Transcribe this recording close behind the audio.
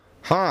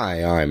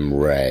Hi, I'm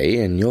Ray,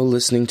 and you're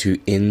listening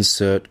to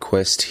Insert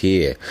Quest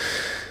here.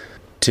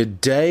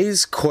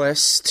 Today's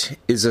quest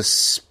is a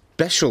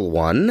special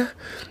one.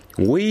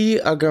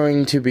 We are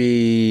going to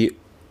be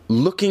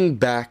looking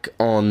back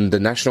on the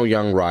National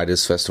Young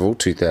Riders Festival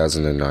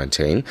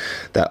 2019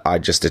 that I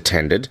just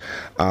attended.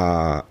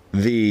 Why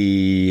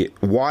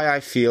I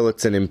feel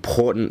it's an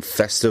important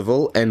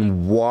festival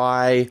and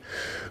why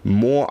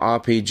more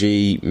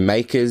RPG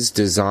makers,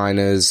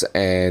 designers,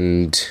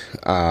 and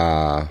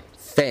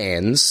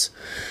fans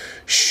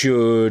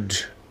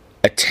should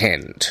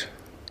attend.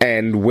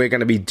 And we're going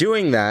to be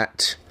doing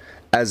that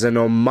as an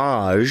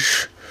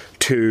homage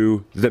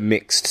to the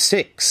Mixed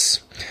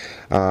Six.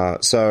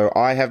 So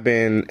I have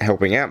been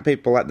helping out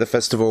people at the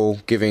festival,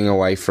 giving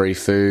away free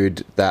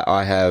food that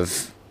I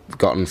have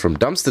gotten from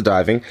dumpster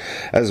diving,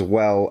 as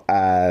well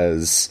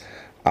as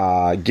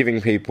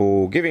giving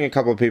a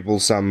couple of people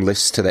some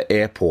lifts to the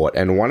airport.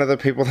 And one of the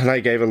people that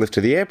I gave a lift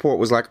to the airport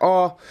was like,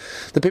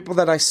 the people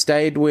that I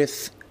stayed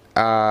with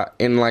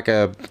in like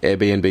a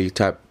Airbnb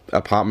type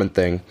apartment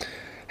thing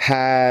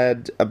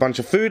had a bunch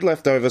of food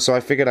left over, so I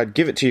figured I'd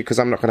give it to you because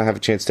I'm not going to have a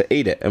chance to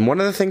eat it. And one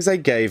of the things they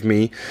gave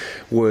me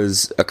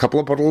was a couple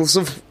of bottles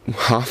of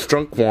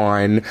half-drunk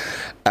wine,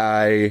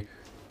 a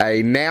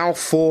now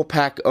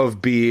 4-pack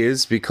of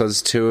beers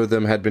because 2 of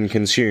them had been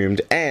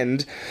consumed,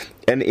 and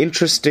an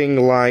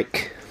interesting,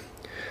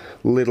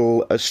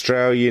 little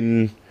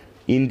Australian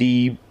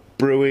indie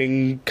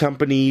brewing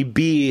company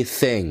beer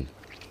thing.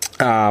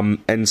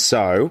 And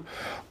so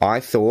I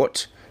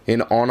thought,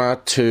 in honor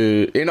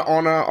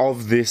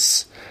of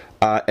this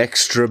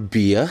extra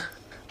beer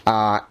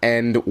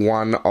and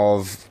one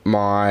of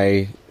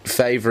my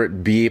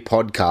favorite beer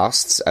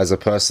podcasts as a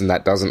person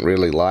that doesn't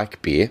really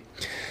like beer,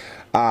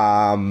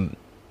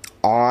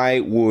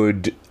 I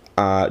would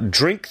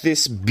drink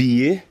this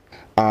beer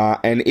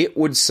and it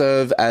would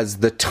serve as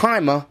the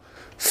timer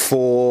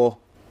for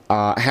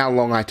how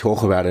long I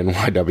talk about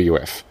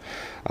NYWF.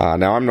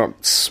 Now, I'm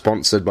not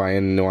sponsored by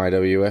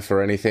NYWF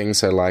or anything,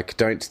 so,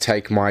 don't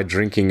take my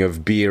drinking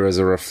of beer as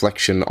a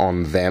reflection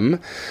on them.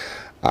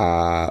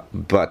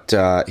 But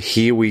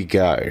here we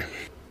go.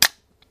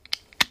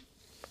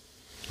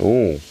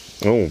 Oh,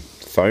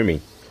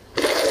 foamy.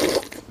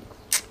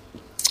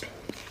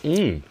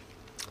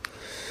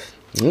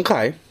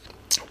 Okay.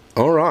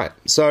 Alright,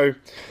 so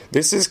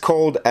this is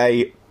called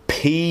a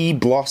Pea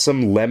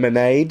Blossom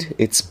Lemonade.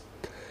 It's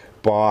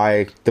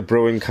by the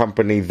brewing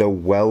company The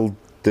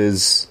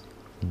Welder's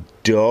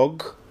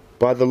Dog,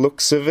 by the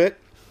looks of it.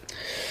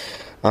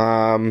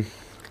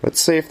 Let's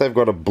see if they've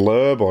got a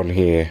blurb on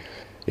here.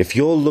 If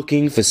you're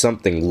looking for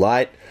something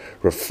light,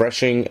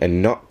 refreshing,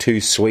 and not too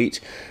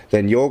sweet,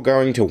 then you're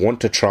going to want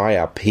to try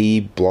our Pea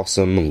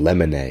Blossom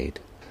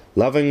Lemonade.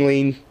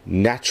 Lovingly,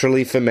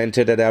 naturally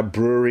fermented at our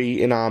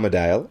brewery in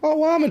Armidale.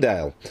 Oh,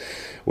 Armidale!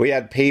 We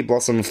add pea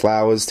blossom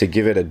flowers to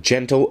give it a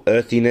gentle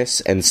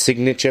earthiness and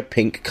signature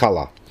pink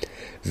colour.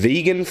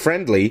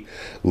 Vegan-friendly,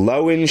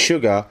 low in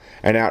sugar,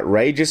 and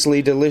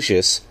outrageously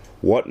delicious.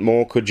 What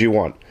more could you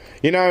want?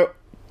 You know,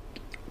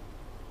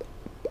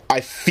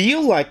 I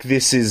feel like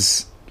this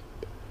is...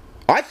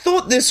 I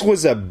thought this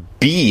was a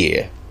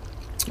beer,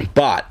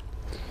 but...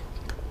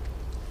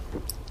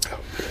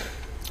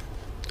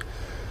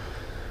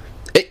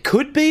 it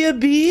could be a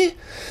beer,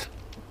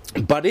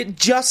 but it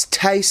just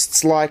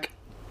tastes like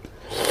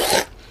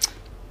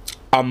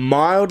a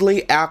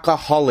mildly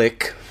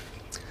alcoholic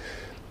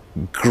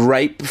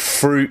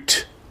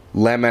grapefruit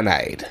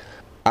lemonade.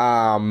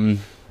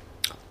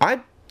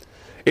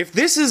 If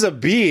this is a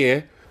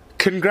beer,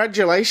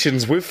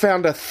 congratulations, we've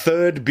found a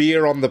third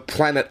beer on the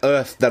planet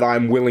Earth that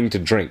I'm willing to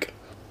drink.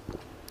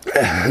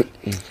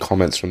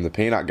 Comments from the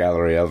Peanut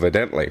Gallery,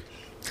 evidently.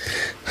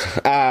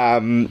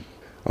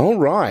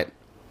 Alright.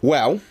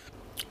 Well,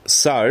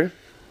 so,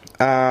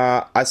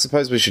 I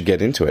suppose we should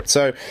get into it.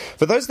 So,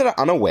 for those that are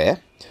unaware,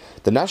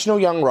 the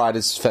National Young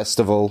Riders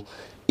Festival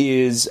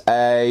is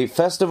a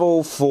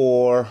festival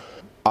for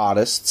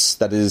artists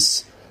that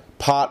is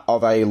part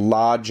of a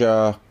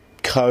larger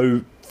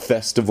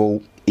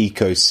co-festival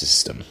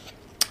ecosystem.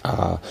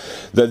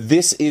 The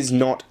This Is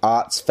Not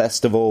Arts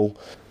Festival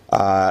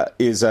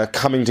is a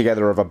coming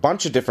together of a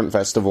bunch of different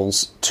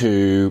festivals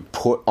to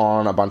put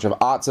on a bunch of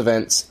arts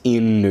events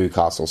in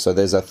Newcastle. So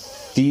there's a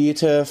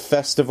theatre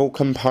festival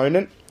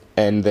component,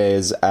 and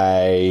there's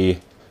a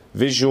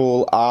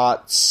visual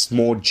arts,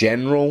 more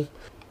general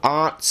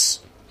arts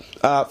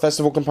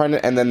festival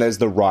component, and then there's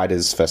the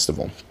Writers'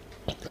 Festival.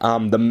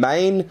 The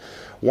main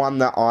one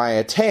that I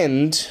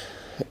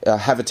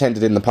have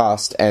attended in the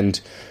past and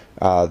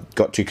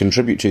got to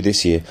contribute to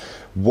this year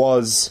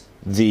was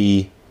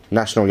the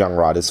National Young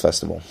Riders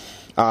Festival.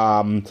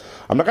 I'm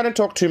not going to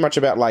talk too much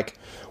about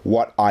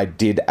what I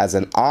did as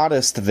an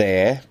artist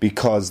there,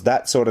 because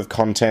that sort of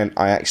content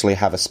I actually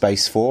have a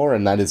space for,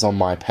 and that is on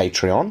my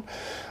Patreon.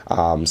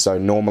 So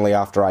normally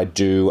after I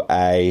do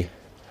a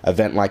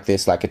event like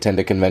this, like attend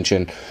a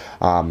convention,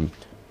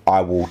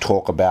 I will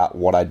talk about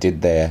what I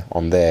did there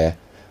on that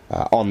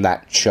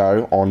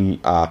show on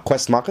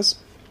Quest Markers.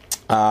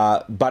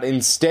 But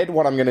instead,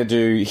 what I'm going to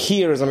do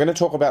here is I'm going to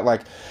talk about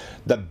like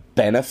the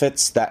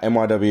benefits that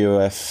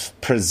MYWF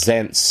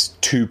presents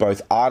to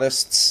both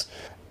artists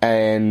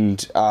and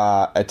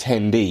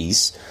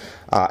attendees,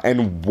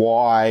 and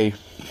why.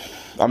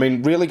 I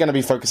mean, really going to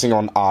be focusing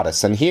on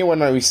artists. And here, when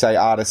we say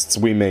artists,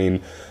 we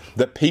mean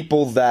the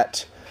people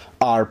that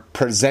are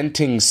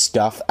presenting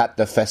stuff at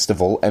the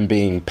festival and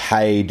being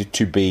paid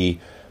to be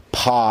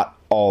part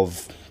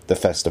of the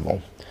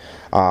festival.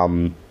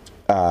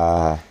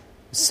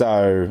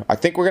 So I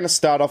think we're going to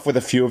start off with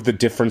a few of the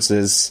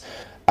differences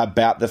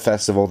about the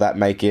festival that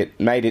made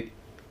it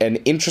an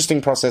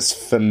interesting process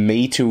for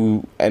me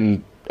to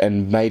and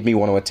made me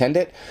want to attend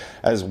it,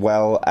 as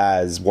well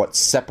as what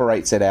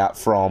separates it out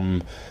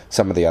from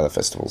some of the other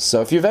festivals.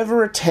 So if you've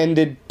ever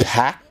attended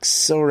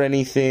PAX or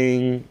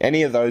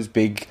any of those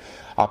big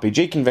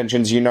RPG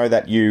conventions, you know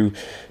that you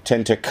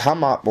tend to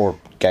come up, or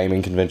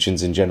gaming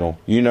conventions in general,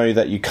 you know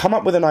that you come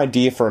up with an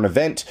idea for an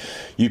event,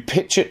 you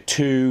pitch it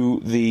to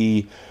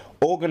the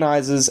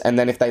organizers, and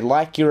then if they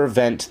like your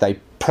event, they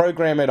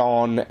program it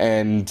on,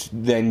 and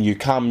then you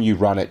come, you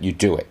run it, you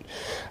do it.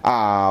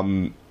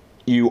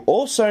 You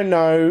also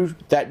know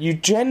that you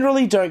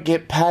generally don't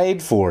get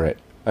paid for it.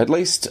 At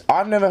least,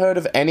 I've never heard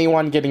of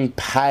anyone getting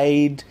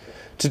paid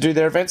to do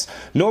their events.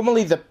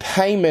 Normally, the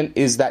payment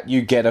is that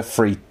you get a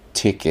free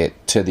ticket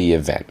to the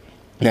event.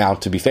 Now,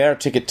 to be fair, a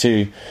ticket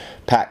to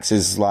PAX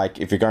is like,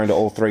 if you're going to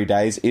all 3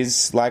 days,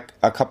 is like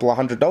a couple of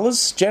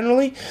 $100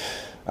 generally.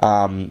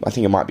 I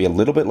think it might be a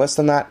little bit less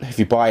than that. If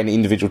you buy an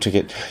individual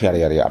ticket, yada,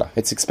 yada, yada.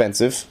 It's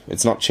expensive.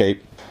 It's not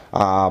cheap.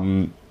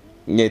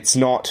 It's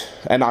not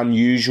an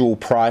unusual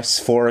price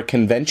for a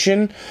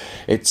convention.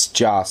 It's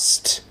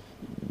just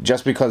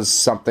because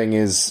something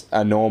is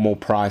a normal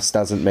price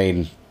doesn't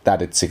mean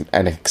that it's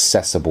an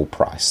accessible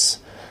price.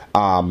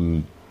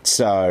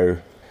 So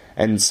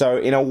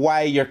in a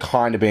way, you're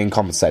kind of being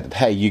compensated.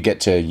 Hey, you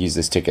get to use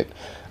this ticket.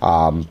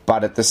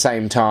 But at the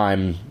same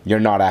time, you're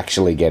not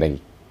actually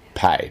getting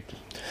paid.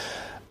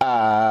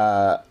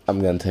 I'm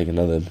going to take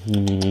another.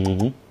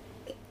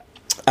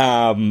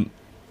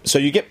 So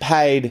you get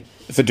paid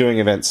for doing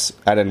events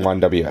at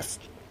N1WF.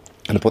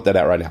 I'm going to put that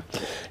out right now.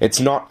 It's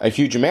not a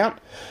huge amount,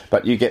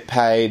 but you get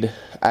paid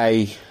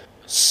a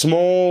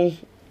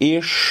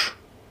small-ish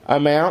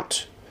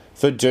amount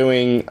for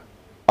doing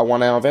a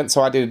 1 hour event.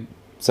 So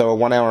a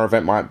 1 hour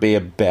event might be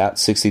about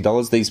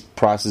 $60.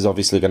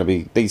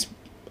 These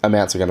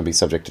amounts are going to be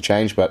subject to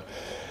change, but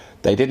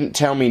they didn't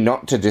tell me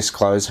not to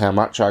disclose how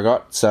much I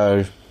got,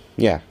 so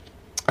yeah.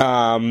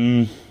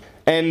 And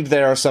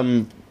there are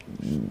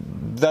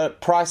the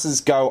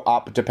prices go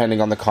up depending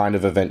on the kind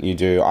of event you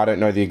do. I don't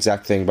know the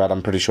exact thing, but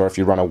I'm pretty sure if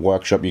you run a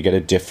workshop, you get a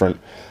different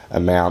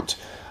amount.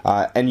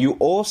 And you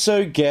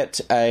also get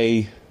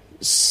a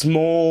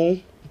small,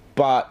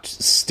 but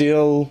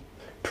still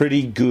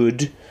pretty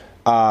good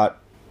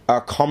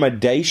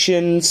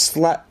accommodation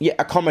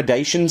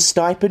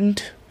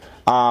stipend.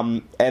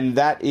 And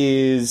that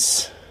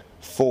is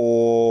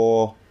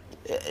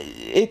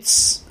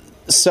it's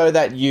so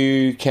that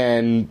you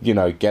can,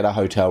 get a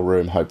hotel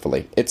room,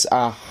 hopefully. It's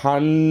I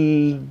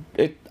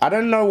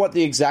don't know what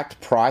the exact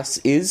price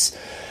is,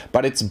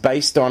 but it's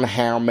based on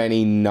how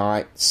many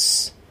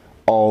nights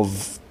you'll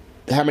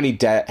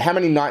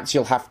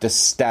have to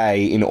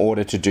stay in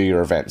order to do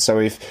your event. So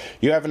if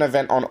you have an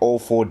event on all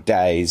 4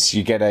 days,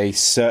 you get a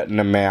certain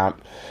amount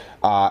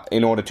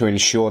in order to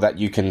ensure that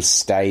you can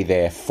stay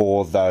there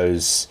for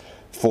those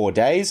 4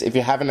 days. If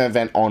you have an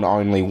event on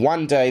only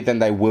 1 day, then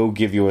they will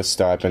give you a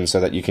stipend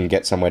so that you can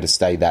get somewhere to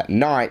stay that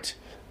night,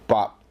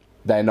 but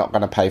they're not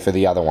going to pay for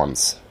the other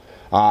ones.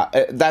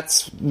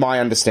 That's my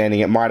understanding.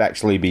 It might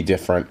actually be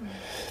different.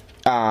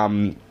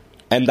 And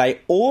they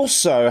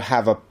also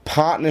have a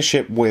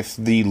partnership with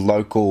the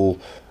local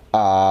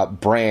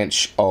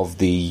branch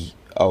of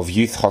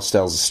Youth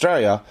Hostels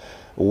Australia,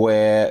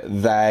 where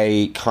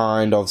they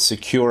kind of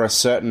secure a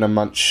certain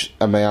amount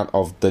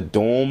of the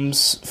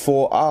dorms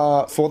for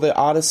the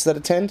artists that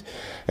attend,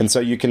 and so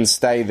you can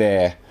stay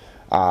there.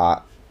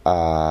 And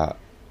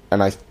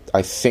I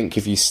think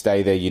if you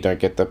stay there, you don't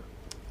get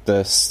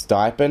the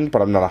stipend,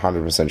 but I'm not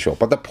 100% sure.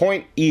 But the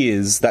point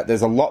is that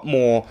there's a lot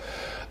more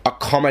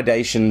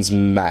accommodations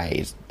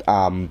made.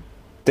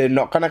 They're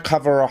not going to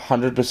cover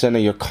 100%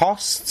 of your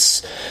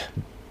costs,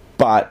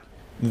 but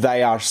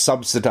they are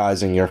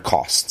subsidizing your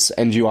costs,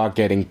 and you are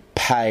getting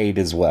paid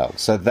as well.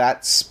 So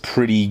that's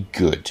pretty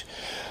good.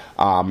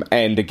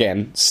 And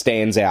again,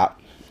 stands out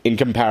in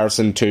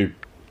comparison to...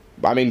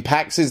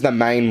 PAX is the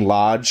main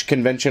large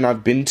convention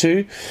I've been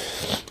to,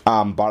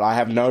 but I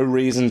have no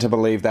reason to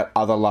believe that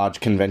other large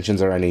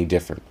conventions are any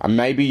different.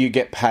 Maybe you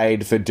get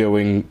paid for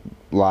doing,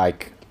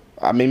 those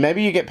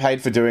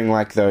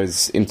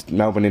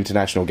Melbourne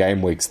International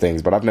Game Weeks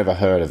things, but I've never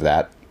heard of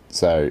that.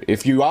 So,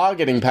 if you are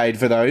getting paid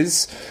for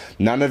those,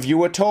 none of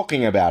you are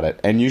talking about it.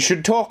 And you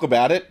should talk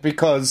about it,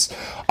 because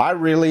I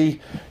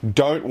really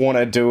don't want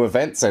to do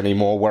events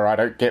anymore where I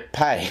don't get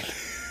paid.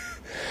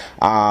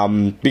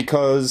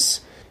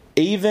 Because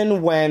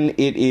even when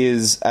it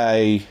is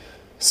a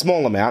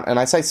small amount, and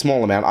I say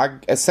small amount, I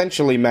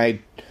essentially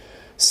made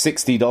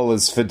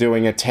 $60 for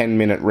doing a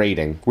 10-minute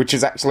reading, which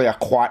is actually a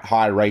quite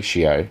high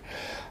ratio.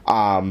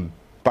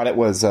 But it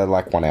was a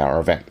 1 hour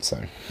event,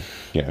 so,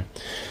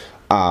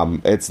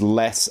 it's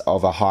less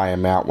of a high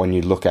amount when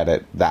you look at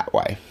it that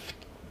way.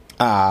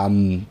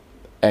 And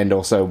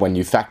also when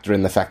you factor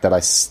in the fact that I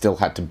still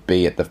had to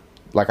be at the,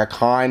 I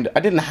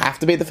didn't have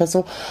to be at the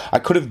festival. I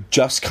could have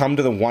just come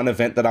to the one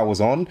event that I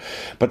was on,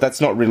 but that's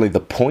not really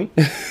the point.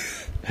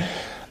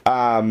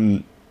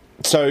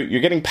 So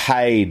you're getting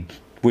paid,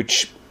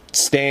 which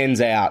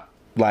stands out,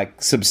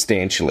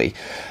 substantially.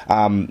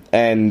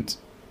 And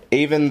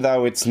even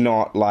though it's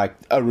not,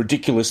 a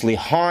ridiculously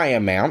high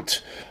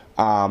amount,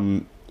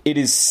 it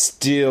is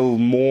still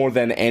more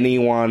than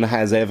anyone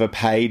has ever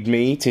paid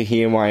me to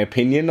hear my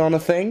opinion on a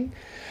thing.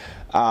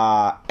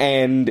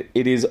 And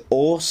it is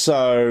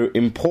also,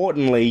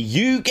 importantly,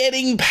 you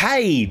getting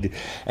paid.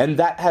 And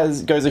that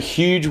goes a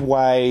huge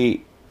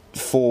way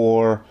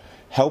for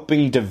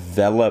helping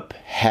develop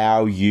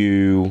how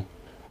you...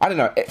 I don't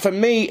know. For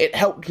me, it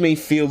helped me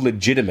feel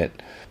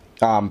legitimate.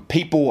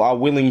 People are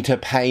willing to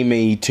pay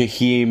me to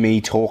hear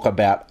me talk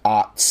about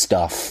art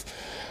stuff.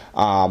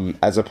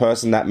 As a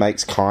person that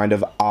makes kind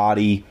of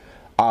arty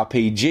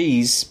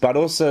RPGs, but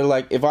also,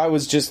 if I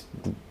was just...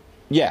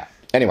 Yeah,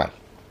 anyway.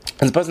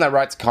 As a person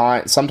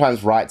that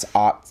sometimes writes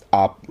art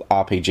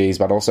RPGs,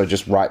 but also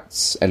just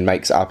writes and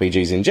makes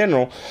RPGs in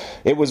general,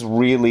 it was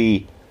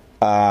really...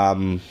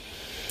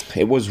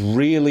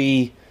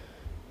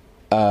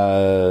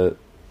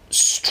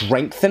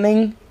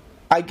 strengthening,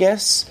 I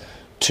guess,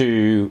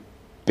 to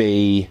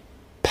be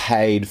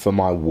paid for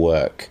my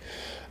work.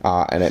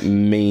 And it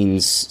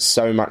means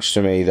so much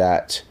to me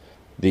that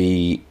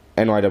the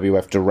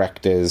NYWF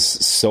directors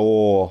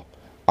saw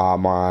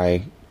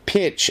my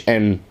pitch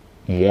and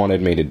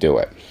wanted me to do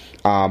it.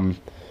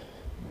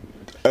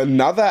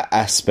 Another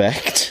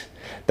aspect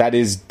that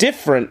is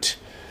different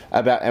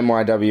about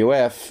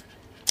NYWF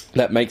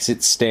that makes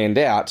it stand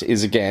out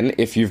is, again,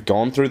 if you've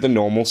gone through the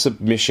normal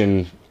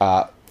submission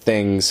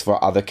things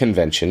for other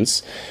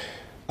conventions,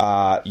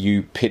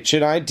 you pitch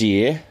an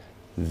idea,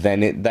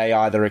 then they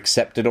either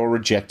accept it or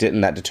reject it,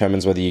 and that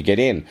determines whether you get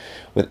in.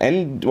 With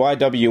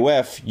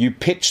NYWF, you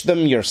pitch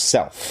them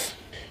yourself.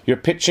 You're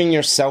pitching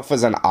yourself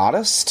as an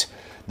artist.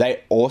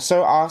 They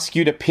also ask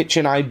you to pitch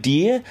an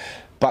idea,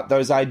 but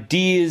those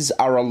ideas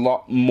are a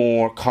lot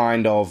more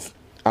kind of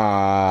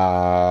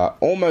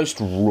almost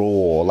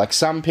raw.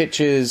 Some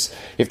pitches,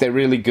 if they're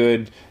really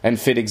good and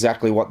fit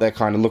exactly what they're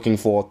kind of looking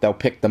for, they'll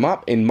pick them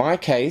up. In my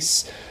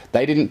case,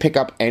 they didn't pick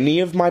up any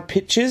of my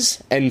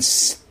pitches, and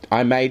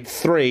I made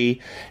 3,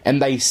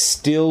 and they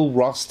still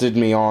rostered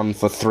me on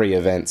for 3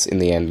 events in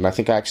the end. And I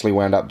think I actually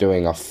wound up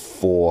doing a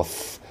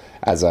 4th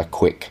as a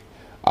quick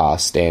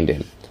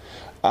stand-in.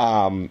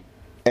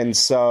 And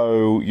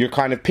so you're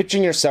kind of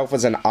pitching yourself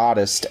as an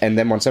artist, and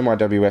then once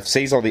NYWF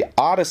sees all the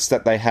artists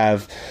that they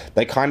have,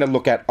 they kind of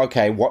look at,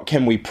 okay, what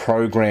can we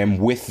program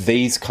with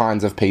these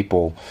kinds of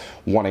people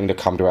wanting to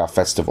come to our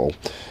festival?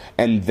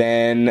 And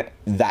then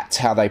that's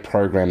how they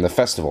program the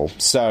festival.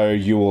 So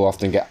you will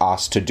often get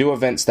asked to do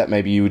events that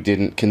maybe you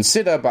didn't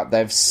consider, but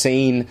they've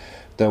seen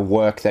the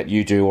work that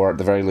you do, or at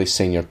the very least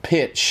seen your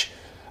pitch,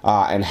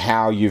 and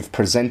how you've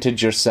presented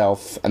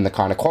yourself and the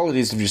kind of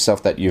qualities of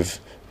yourself that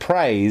you've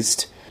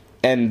praised,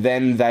 and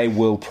then they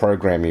will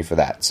program you for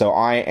that. So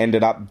I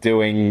ended up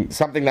doing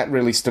something that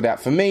really stood out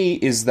for me,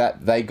 is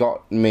that they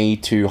got me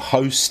to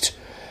host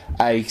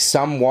a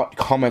somewhat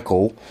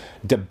comical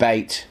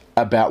debate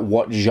about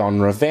what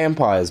genre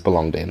vampires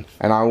belonged in.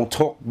 And I will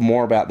talk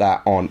more about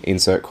that on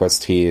Insert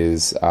Quest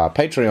Here's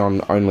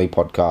Patreon-only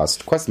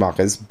podcast, Quest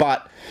Markers,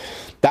 but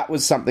that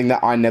was something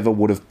that I never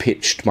would have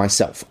pitched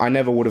myself. I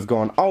never would have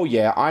gone, oh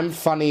yeah, I'm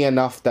funny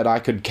enough that I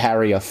could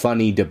carry a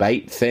funny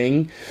debate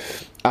thing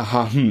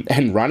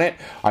and run it.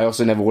 I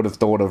also never would have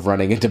thought of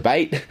running a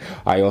debate.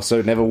 I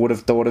also never would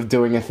have thought of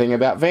doing a thing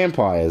about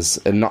vampires.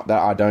 And not that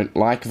I don't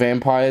like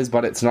vampires,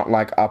 but it's not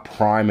like a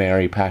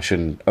primary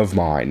passion of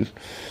mine.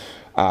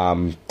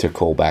 To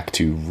call back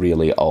to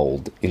really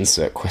old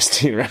Insert Quest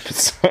Here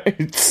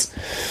episodes.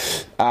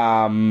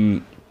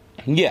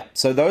 Yeah,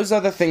 so those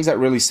are the things that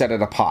really set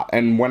it apart.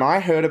 And when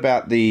I heard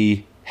about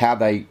how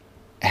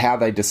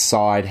they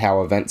decide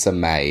how events are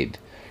made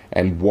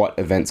and what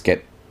events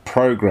get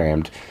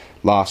programmed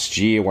last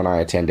year when I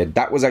attended,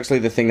 that was actually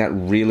the thing that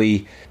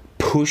really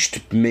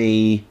pushed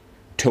me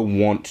to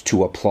want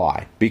to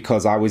apply,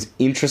 because I was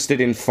interested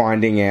in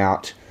finding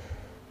out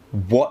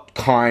what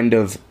kind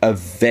of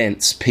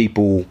events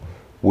people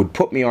would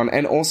put me on.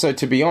 And also,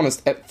 to be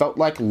honest, it felt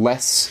like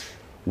less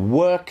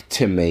work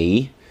to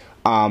me.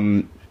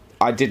 It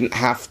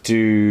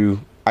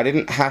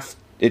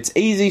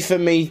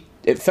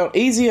felt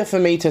easier for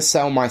me to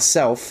sell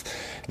myself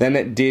than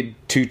it did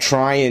to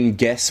try and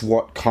guess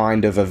what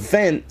kind of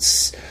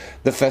events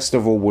the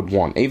festival would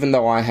want. Even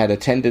though I had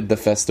attended the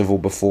festival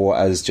before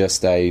as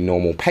just a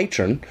normal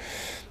patron,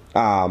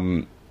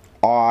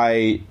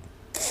 I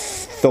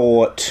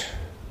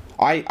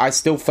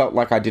still felt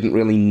like I didn't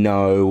really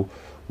know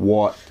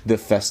what the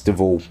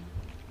festival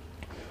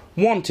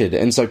wanted.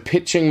 And so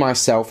pitching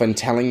myself and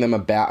telling them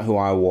about who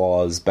I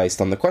was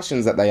based on the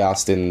questions that they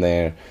asked in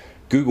their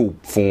Google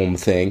form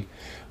thing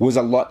was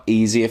a lot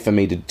easier for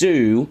me to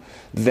do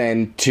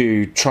than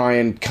to try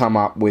and come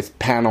up with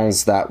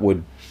panels that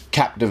would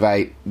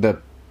captivate the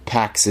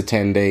PAX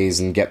attendees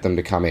and get them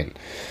to come in.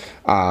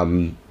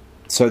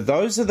 So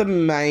those are the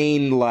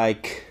main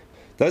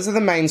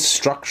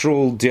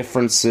structural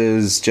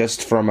differences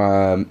just from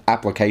a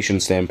application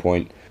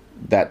standpoint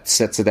that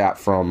sets it out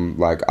from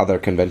like other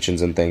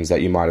conventions and things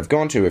that you might have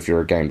gone to if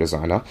you're a game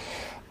designer.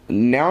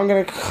 Now I'm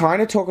going to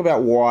kind of talk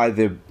about why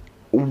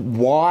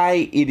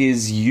it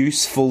is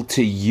useful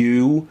to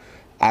you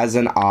as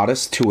an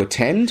artist to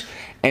attend,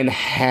 and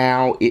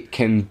how it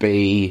can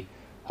be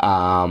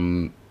a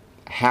kind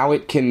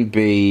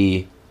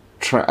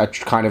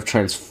of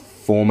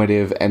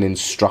transformative and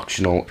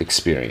instructional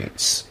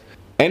experience.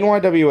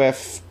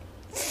 NYWF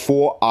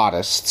for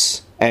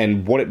artists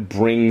and what it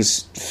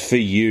brings for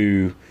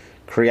you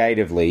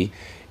creatively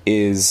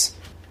is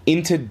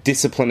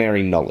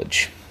interdisciplinary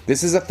knowledge.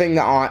 This is a thing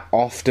that I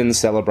often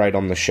celebrate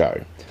on the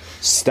show.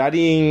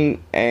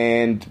 Studying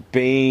and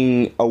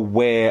being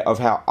aware of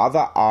how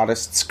other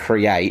artists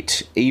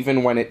create,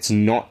 even when it's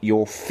not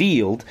your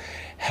field,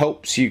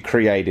 helps you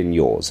create in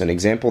yours. An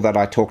example that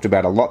I talked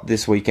about a lot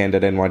this weekend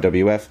at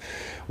NYWF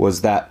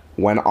was that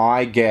when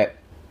I get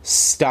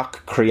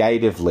stuck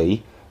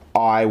creatively,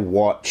 I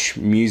watch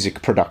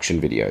music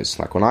production videos.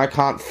 Like when I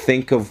can't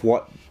think of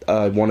what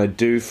I want to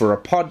do for a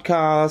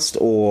podcast,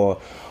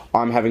 or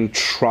I'm having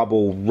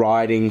trouble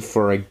writing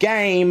for a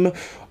game,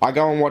 I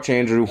go and watch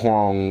Andrew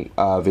Huang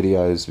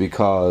videos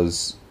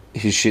because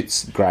his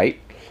shit's great,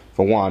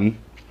 for one.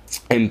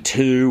 And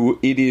two,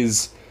 it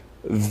is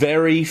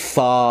very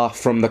far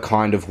from the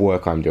kind of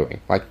work I'm doing.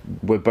 Like,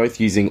 we're both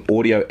using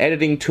audio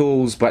editing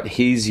tools, but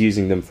he's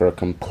using them for a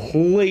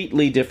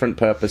completely different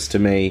purpose to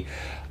me.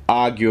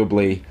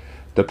 Arguably,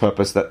 the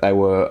purpose that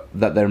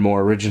they're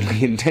more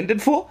originally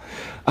intended for.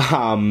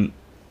 And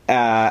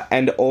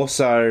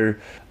also,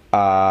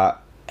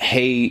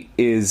 he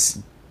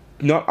is,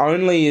 not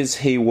only is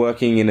he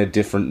working in a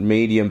different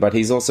medium, but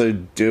he's also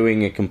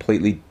doing a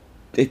completely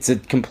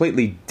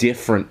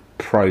different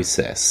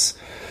process.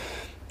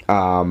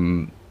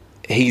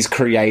 He's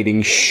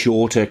creating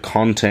shorter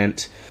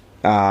content.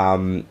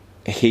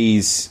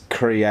 He's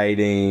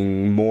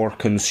creating more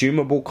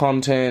consumable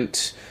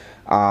content.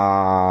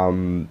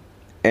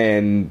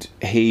 And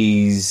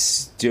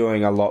he's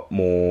doing a lot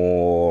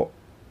more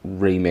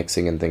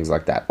remixing and things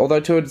like that.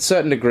 Although to a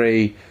certain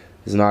degree,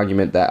 there's an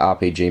argument that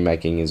RPG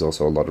making is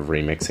also a lot of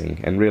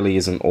remixing, and really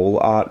isn't all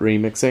art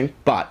remixing,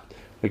 but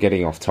we're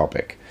getting off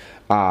topic.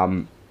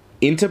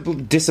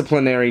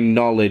 Interdisciplinary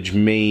knowledge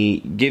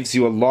gives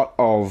you a lot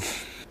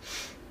of...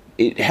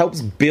 It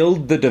helps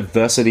build the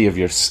diversity of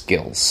your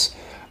skills.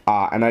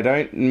 And I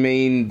don't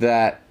mean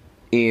that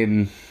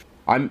when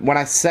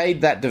I say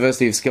that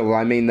diversity of skills,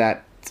 I mean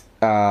that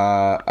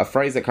a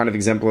phrase that kind of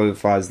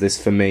exemplifies this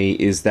for me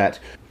is that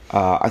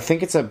I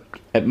think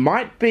it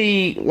might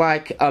be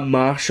like a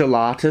martial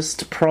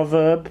artist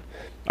proverb.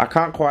 I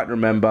can't quite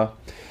remember.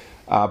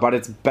 But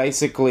it's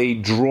basically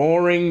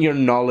drawing your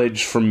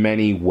knowledge from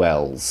many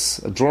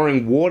wells.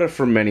 Drawing water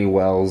from many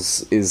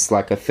wells is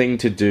like a thing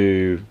to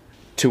do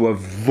to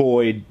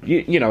avoid...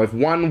 You know, if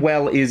one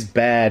well is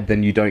bad,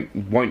 then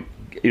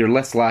you're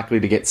less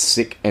likely to get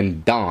sick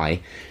and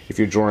die if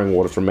you're drawing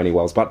water from many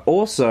wells. But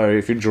also,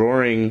 if you're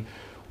drawing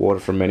water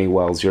from many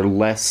wells, you're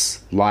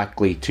less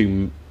likely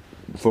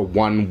for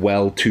one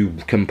well to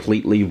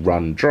completely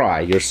run dry.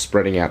 You're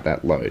spreading out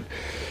that load.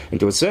 And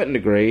to a certain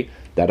degree,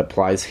 that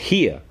applies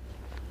here.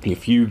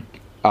 If you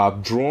are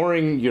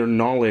drawing your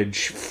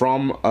knowledge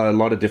from a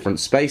lot of different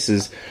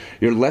spaces,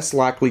 you're less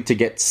likely to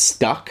get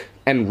stuck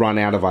and run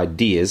out of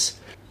ideas,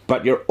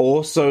 but you're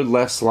also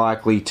less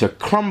likely to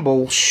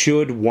crumble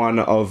should one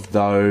of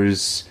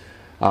those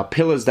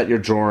pillars that you're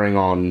drawing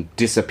on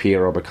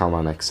disappear or become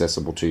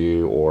inaccessible to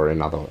you, or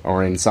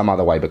in some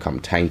other way become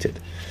tainted.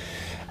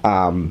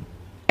 And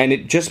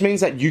it just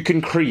means that you can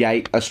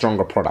create a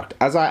stronger product.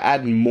 As I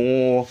add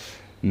more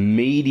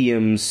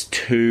mediums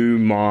to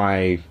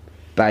my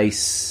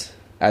base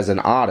as an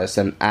artist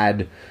and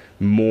add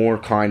more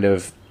kind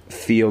of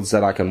fields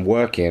that I can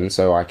work in,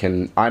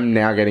 I'm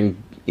now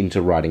getting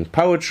into writing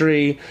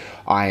poetry,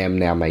 I am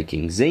now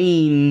making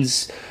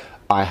zines,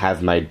 I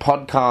have made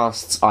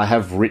podcasts, I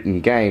have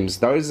written games.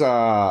 Those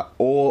are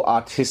all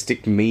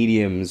artistic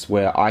mediums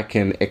where I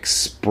can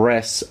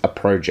express a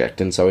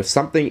project. And so if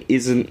something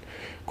isn't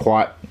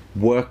quite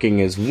working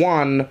as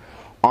one,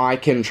 I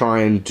can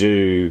try and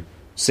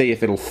see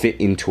if it'll fit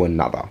into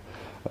another.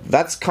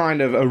 That's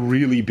kind of a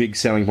really big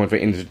selling point for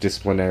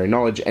interdisciplinary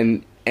knowledge,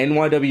 and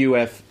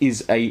NYWF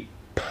is a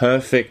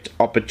perfect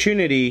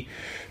opportunity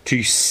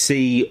to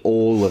see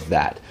all of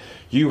that.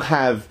 You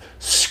have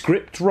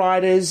script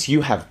writers,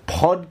 you have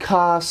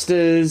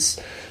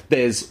podcasters,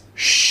 there's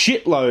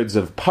shitloads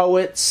of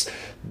poets,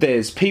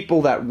 there's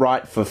people that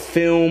write for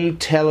film,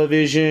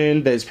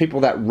 television, there's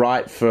people that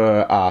write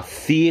for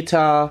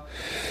theatre,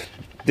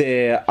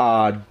 there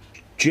are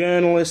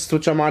journalists,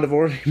 which I might have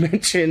already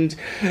mentioned.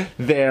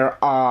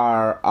 There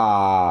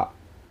are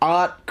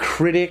art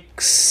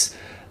critics.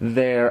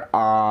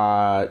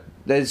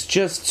 There's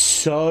just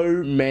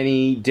so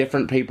many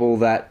different people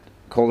that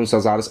call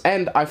themselves artists.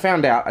 And I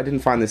didn't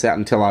find this out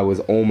until I was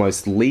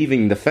almost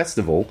leaving the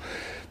festival,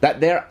 that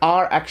there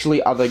are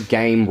actually other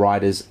game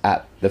writers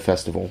at the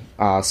festival.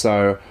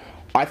 So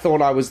I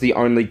thought I was the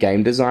only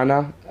game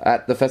designer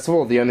at the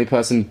festival, the only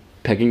person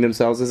pegging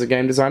themselves as a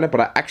game designer,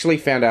 but I actually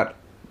found out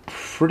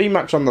pretty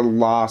much on the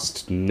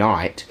last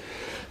night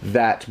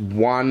that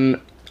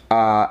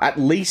at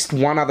least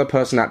one other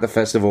person at the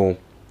festival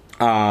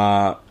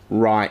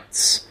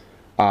writes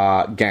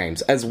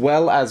games, as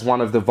well as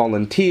one of the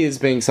volunteers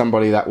being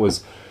somebody that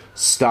was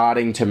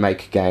starting to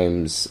make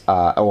games,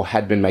 or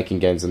had been making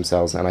games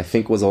themselves, and I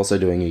think was also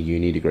doing a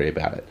uni degree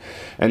about it.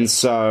 And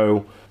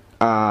so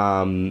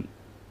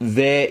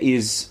there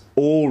is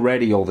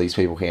already all these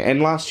people here.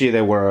 And last year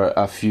there were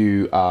a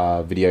few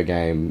video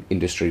game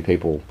industry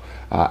people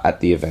at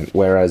the event,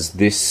 whereas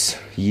this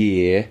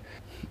year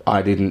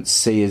I didn't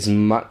see as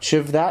much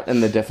of that,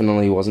 and there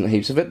definitely wasn't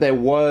heaps of it. There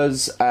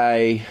was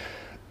a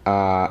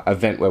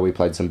event where we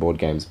played some board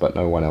games, but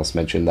no one else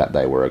mentioned that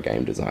they were a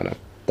game designer.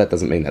 That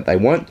doesn't mean that they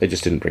weren't, they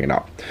just didn't bring it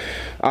up.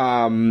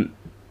 And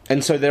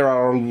so there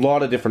are a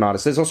lot of different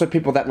artists. There's also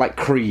people that like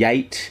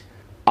create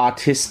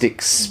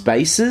artistic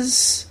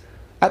spaces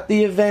at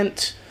the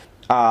event.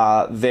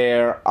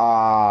 There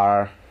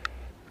are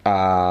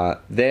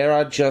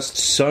just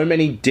so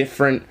many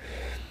different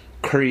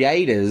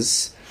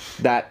creators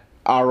that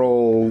are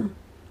all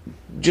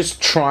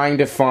just trying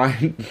to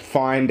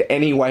find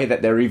any way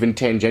that they're even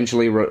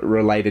tangentially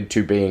related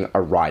to being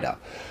a writer.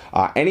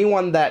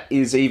 Anyone that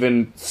is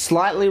even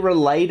slightly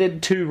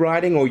related to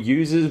writing or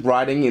uses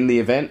writing in the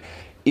event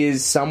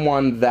is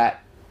someone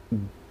that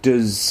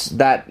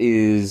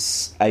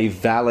is a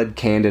valid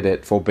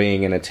candidate for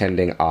being an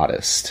attending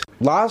artist.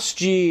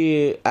 Last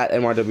year at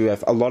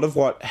NYWF, a lot of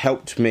what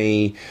helped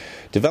me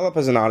develop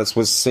as an artist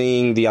was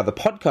seeing the other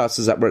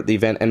podcasters that were at the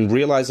event and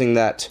realizing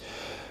that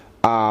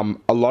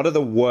a lot of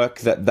the work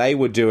that they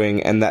were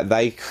doing and that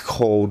they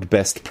called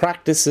best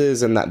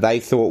practices and that they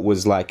thought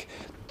was like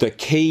the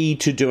key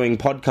to doing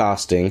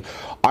podcasting,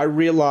 I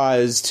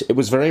realized it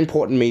was very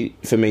important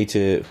for me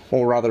to,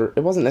 or rather,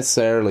 it wasn't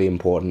necessarily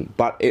important,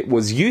 but it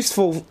was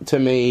useful to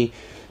me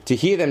to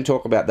hear them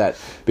talk about that,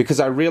 because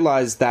I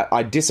realized that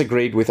I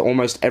disagreed with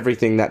almost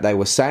everything that they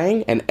were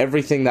saying and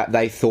everything that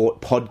they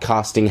thought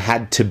podcasting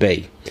had to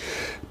be.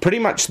 Pretty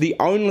much the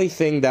only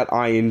thing that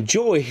I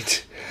enjoyed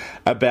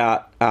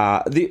about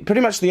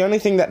pretty much the only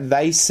thing that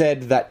they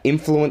said that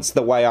influenced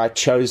the way I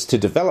chose to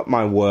develop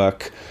my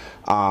work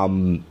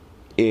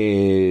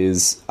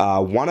is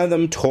one of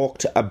them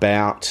talked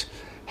about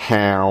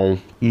how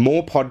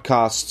more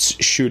podcasts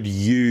should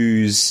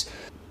use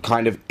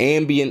kind of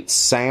ambient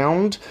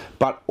sound,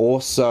 but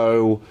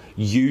also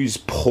use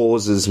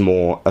pauses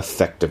more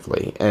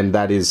effectively, and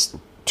that is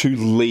to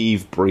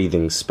leave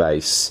breathing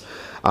space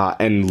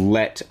and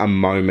let a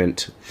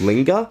moment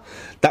linger.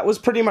 That was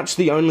pretty much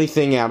the only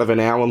thing out of an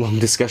hour-long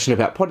discussion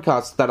about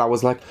podcasts that I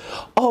was like,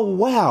 oh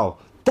wow,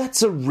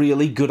 that's a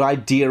really good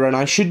idea and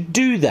I should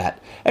do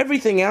that.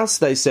 Everything else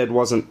they said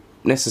wasn't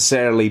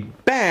necessarily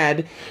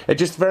bad, it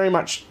just very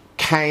much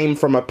came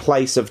from a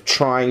place of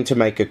trying to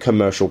make a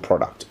commercial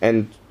product.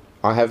 And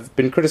I have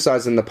been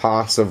criticised in the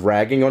past of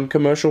ragging on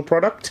commercial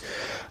product.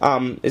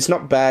 It's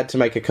not bad to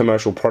make a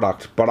commercial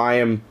product, but I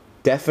am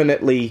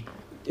definitely...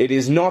 It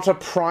is not a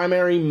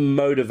primary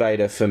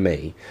motivator for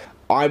me.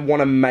 I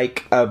want to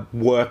make I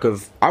want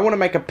to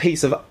make a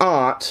piece of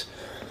art.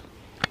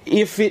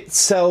 If it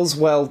sells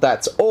well,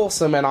 that's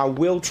awesome, and I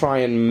will try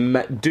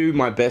and do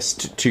my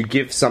best to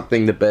give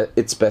something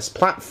its best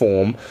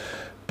platform,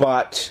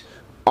 but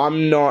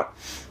I'm not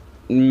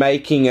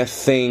making a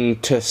thing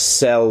to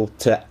sell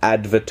to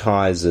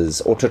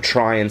advertisers or to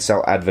try and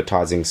sell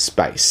advertising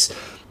space.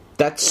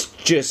 That's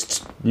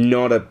just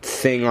not a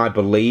thing I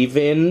believe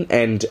in,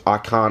 and I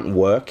can't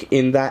work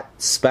in that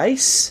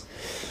space.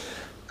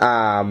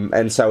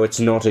 And so it's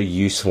not a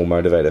useful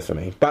motivator for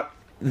me. But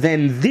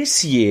then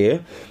this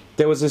year,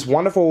 there was this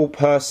wonderful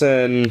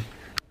person...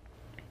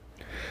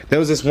 There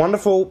was this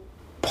wonderful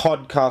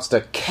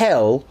podcaster,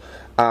 Kel,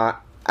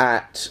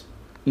 at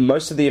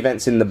most of the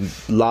events in the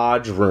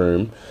large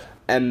room,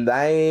 and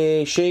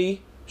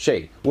she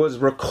was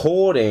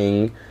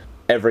recording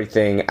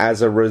everything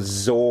as a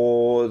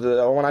resource.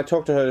 When I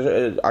talked to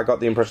her, I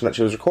got the impression that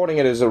she was recording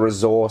it as a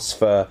resource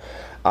for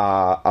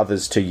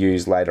others to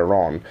use later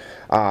on.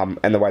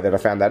 And the way that I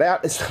found that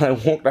out is that I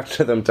walked up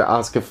to them to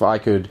ask if I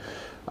could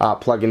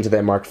plug into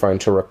their microphone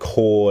to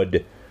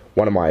record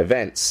one of my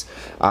events.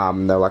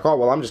 They're like, oh,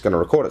 well, I'm just going to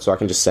record it so I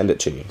can just send it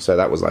to you. So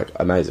that was, like,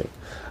 amazing.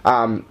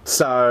 I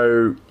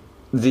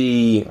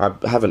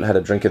haven't had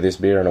a drink of this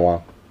beer in a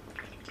while.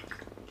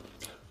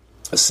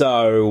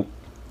 So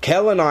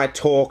Kel and I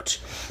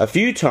talked a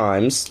few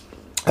times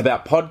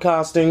about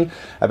podcasting,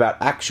 about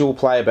actual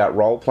play, about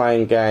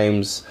role-playing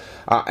games,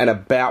 and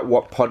about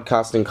what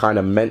podcasting kind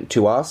of meant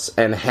to us,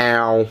 and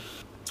how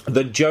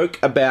the joke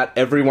about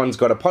everyone's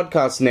got a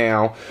podcast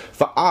now,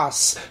 for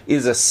us,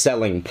 is a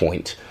selling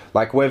point.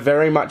 Like, we're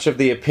very much of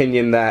the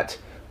opinion that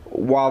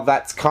while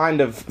that's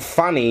kind of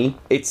funny,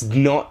 it's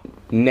not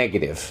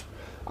negative.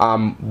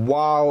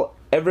 While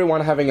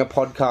everyone having a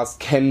podcast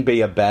can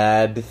be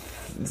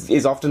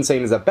is often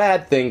seen as a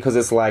bad thing, because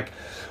it's like,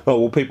 oh,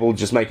 well, people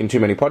just making too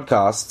many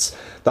podcasts.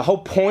 The whole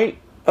point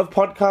of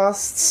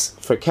podcasts,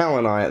 for Cal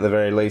and I at the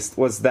very least,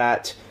 was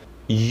that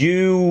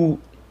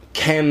you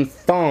can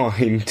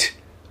find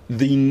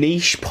the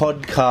niche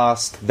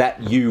podcast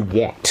that you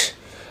want.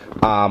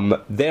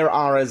 There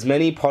are as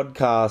many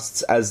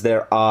podcasts as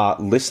there are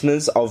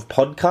listeners of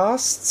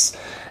podcasts,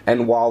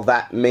 and while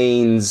that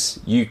means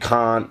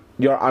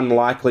you're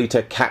unlikely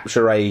to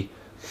capture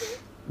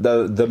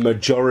the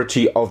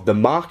majority of the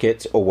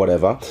market or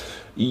whatever,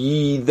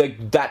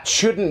 that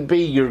shouldn't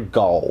be your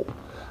goal.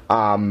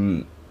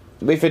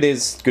 If it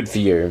is, good for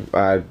you.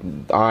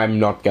 I'm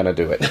not gonna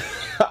do it.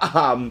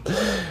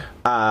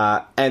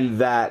 And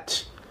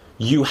that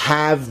you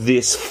have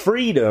this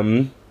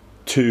freedom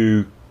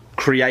to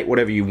create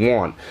whatever you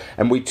want.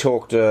 And we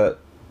talked about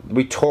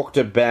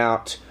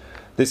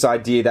this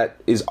idea that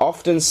is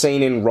often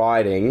seen in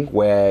writing,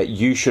 where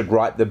you should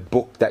write the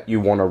book that you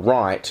want to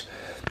write,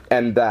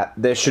 and that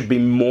there should be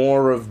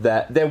more of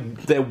that.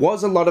 There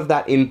was a lot of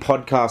that in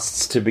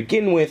podcasts to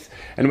begin with,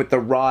 and with the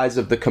rise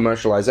of the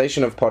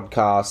commercialization of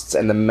podcasts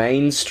and the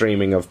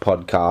mainstreaming of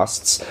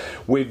podcasts,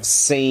 we've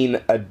seen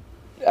at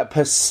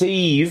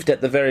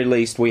the very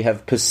least, we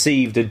have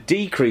perceived a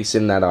decrease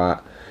in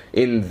that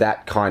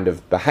kind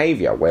of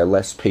behavior, where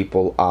less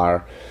people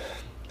are,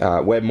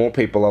 where more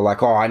people are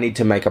like, oh, I need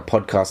to make a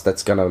podcast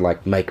that's going to,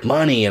 like, make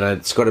money, and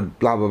it's got to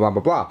blah, blah, blah,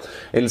 blah, blah.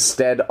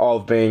 Instead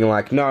of being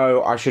like,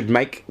 no, I should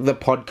make the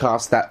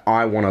podcast that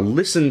I want to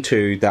listen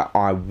to, that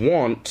I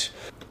want,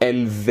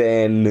 and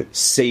then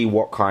see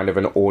what kind of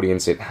an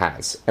audience it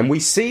has. And we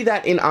see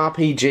that in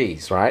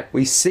RPGs, right?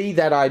 We see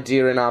that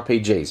idea in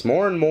RPGs.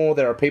 More and more,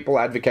 there are people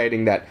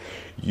advocating that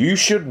you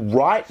should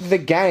write the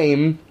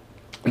game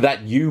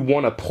that you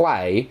want to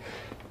play,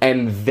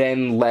 and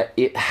then let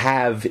it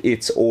have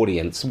its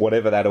audience,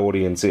 whatever that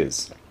audience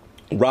is,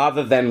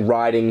 rather than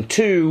writing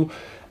to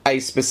a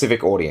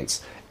specific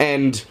audience.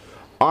 And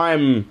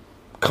I'm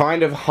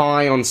kind of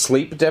high on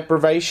sleep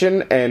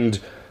deprivation and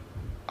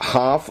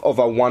half of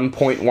a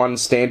 1.1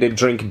 standard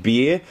drink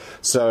beer,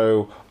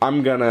 so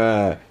I'm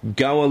gonna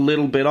go a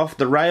little bit off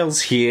the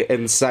rails here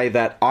and say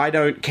that I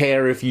don't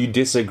care if you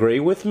disagree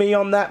with me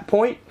on that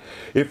point.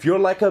 If you're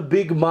like a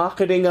big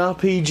marketing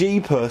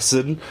RPG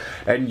person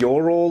and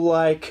you're all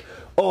like,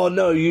 oh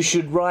no, you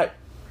should write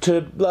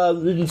to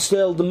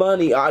sell the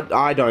money,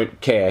 I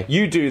don't care.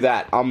 You do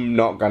that. I'm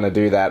not gonna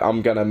do that.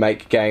 I'm gonna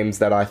make games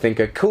that I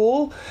think are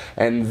cool,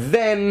 and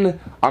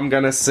then I'm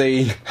gonna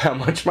see how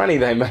much money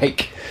they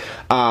make.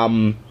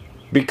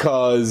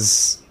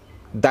 Because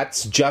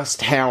that's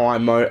just how I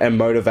am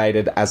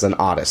motivated as an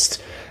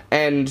artist.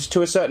 And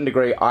to a certain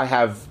degree, I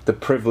have the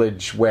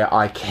privilege where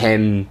I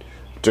can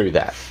do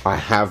that. I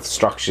have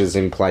structures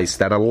in place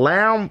that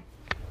allow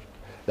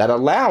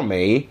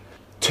me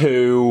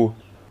to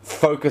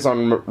focus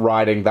on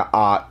writing the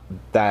art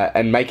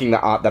and making the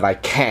art that I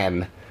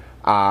can,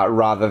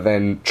 rather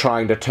than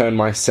trying to turn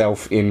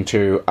myself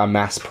into a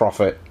mass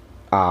profit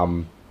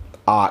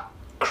art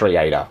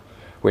creator.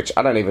 Which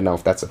I don't even know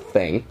if that's a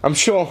thing. I'm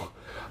sure,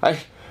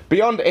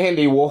 beyond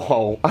Andy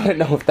Warhol, I don't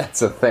know if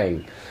that's a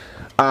thing.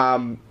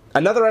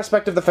 Another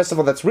aspect of the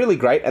festival that's really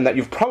great, and that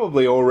you've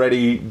probably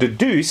already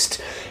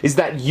deduced, is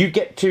that you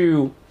get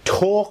to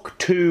talk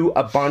to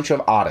a bunch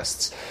of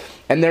artists.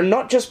 And they're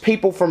not just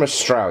people from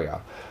Australia.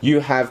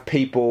 You have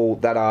people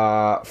that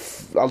are...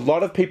 A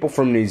lot of people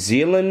from New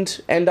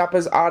Zealand end up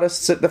as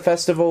artists at the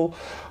festival.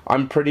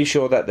 I'm pretty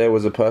sure that there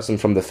was a person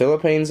from the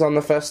Philippines on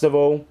the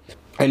festival.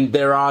 And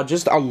there are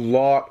just a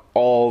lot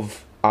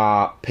of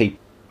people.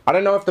 I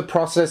don't know if the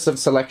process of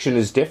selection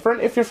is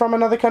different if you're from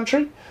another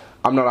country.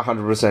 I'm not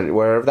 100%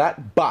 aware of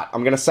that. But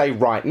I'm going to say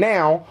right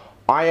now,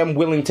 I am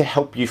willing to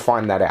help you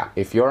find that out.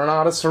 If you're an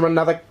artist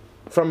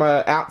from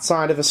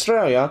outside of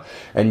Australia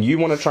and you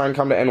want to try and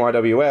come to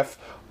NYWF,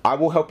 I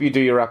will help you do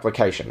your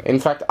application. In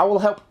fact, I will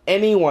help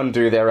anyone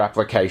do their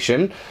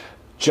application.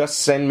 Just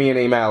send me an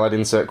email at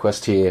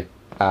insertquesthere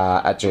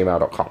at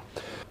gmail.com.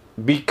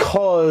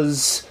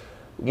 Because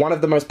one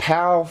of the most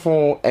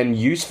powerful and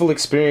useful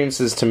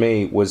experiences to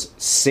me was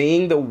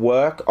seeing the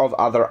work of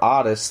other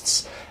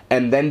artists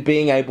and then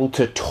being able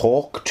to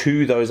talk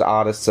to those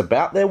artists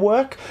about their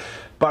work,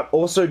 but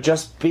also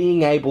just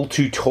being able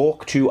to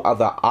talk to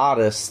other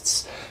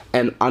artists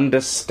and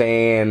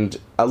understand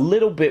a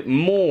little bit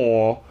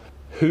more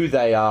who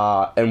they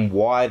are and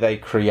why they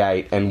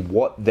create and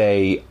what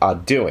they are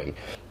doing.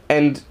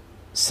 And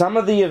some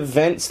of the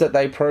events that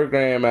they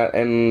program at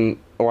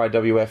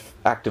NYWF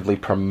actively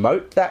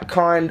promote that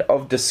kind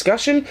of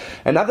discussion,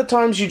 and other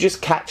times you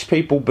just catch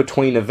people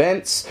between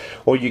events,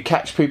 or you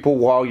catch people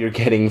while you're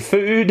getting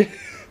food,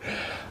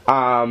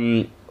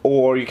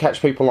 or you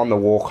catch people on the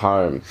walk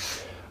home.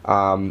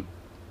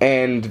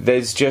 And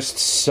there's just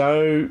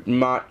so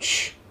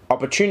much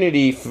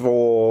opportunity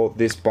for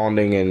this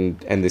bonding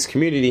and this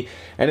community.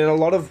 And in a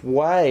lot of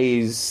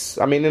ways,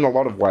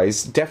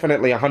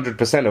 definitely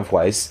 100% of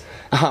ways,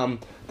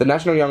 the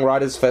National Young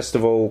Writers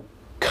Festival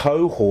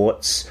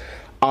cohorts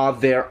are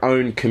their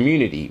own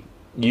community.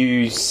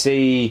 You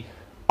see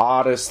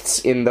artists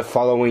in the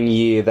following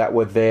year that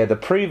were there the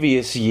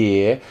previous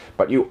year,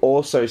 but you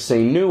also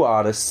see new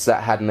artists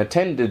that hadn't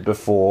attended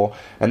before,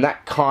 and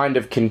that kind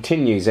of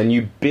continues, and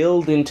you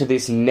build into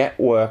this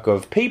network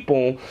of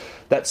people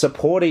that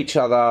support each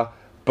other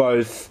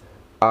both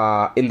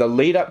in the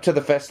lead up to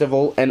the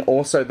festival and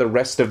also the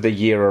rest of the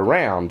year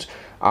around.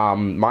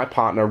 My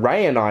partner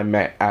Ray and I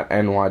met at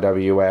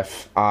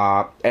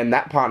NYWF, and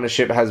that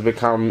partnership has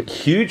become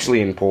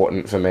hugely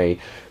important for me,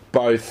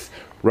 both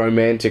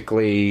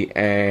romantically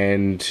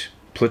and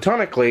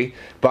platonically,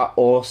 but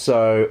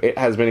also it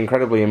has been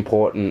incredibly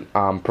important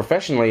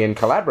professionally and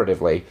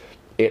collaboratively.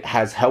 It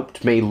has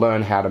helped me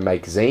learn how to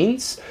make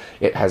zines,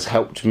 it has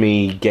helped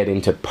me get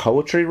into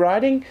poetry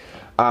writing,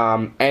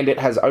 and it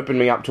has opened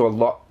me up to a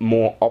lot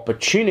more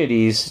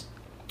opportunities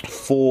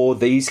for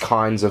these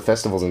kinds of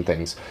festivals and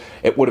things.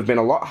 It would have been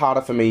a lot harder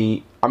for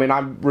me. I mean, I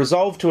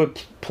resolved to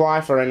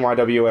apply for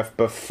NYWF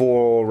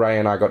before Ray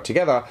and I got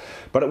together,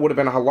 but it would have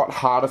been a lot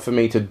harder for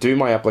me to do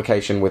my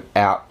application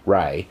without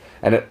Ray.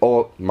 And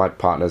my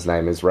partner's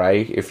name is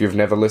Ray. If you've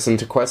never listened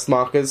to Quest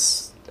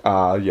Markers,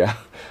 Ray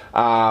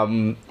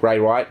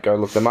White, go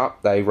look them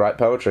up. They write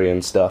poetry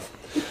and stuff.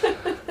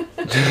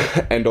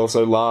 And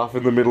also laugh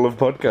in the middle of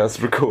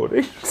podcast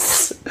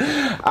recordings.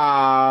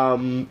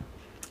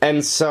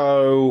 And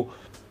so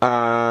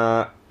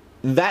that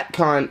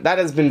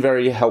has been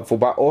very helpful,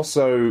 but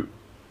also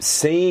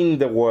seeing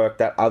the work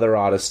that other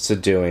artists are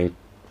doing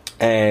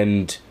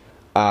and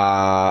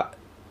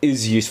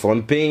is useful,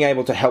 and being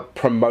able to help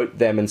promote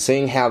them and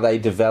seeing how they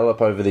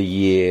develop over the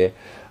year,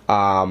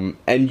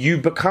 and you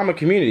become a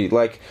community.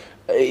 Like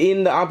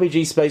in the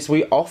RPG space,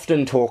 we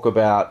often talk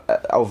about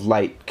of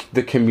late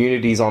the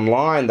communities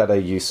online that are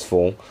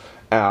useful,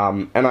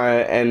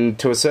 and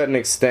to a certain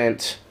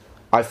extent,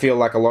 I feel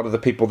like a lot of the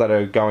people that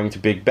are going to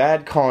Big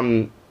Bad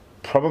Con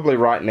probably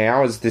right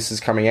now as this is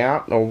coming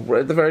out, or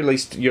at the very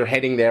least you're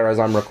heading there as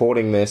I'm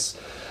recording this,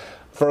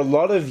 for a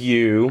lot of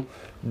you,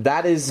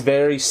 that is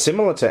very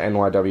similar to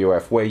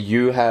NYWF, where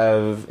you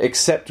have,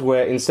 except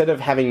where instead of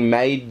having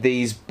made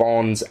these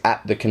bonds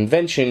at the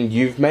convention,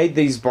 you've made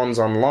these bonds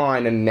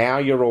online, and now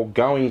you're all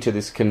going to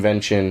this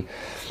convention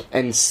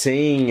and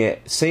seeing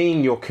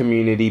your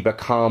community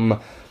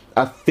become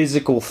a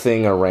physical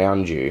thing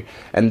around you,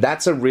 and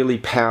that's a really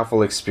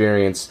powerful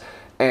experience.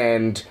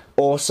 And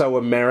also,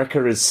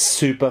 America is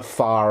super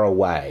far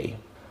away.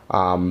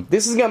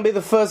 This is going to be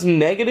the first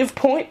negative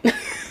point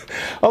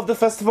of the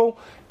festival.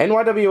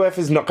 NYWF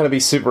is not going to be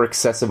super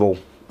accessible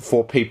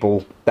for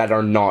people that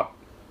are not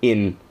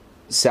in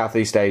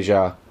Southeast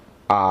Asia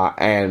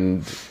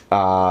and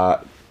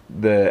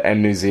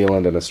New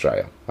Zealand and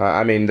Australia.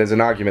 I mean, there's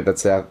an argument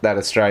that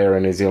Australia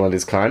and New Zealand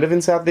is kind of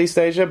in Southeast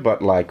Asia,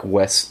 but like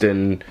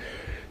Western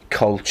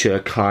culture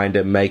kind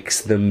of makes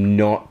them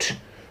not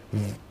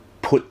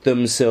put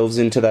themselves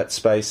into that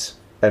space,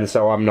 and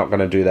so I'm not going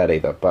to do that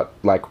either. But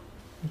like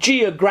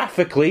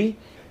geographically,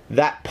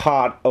 that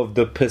part of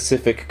the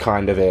Pacific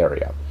kind of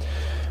area.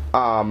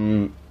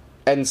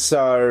 And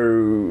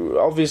so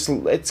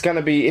obviously it's going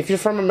to be, if you're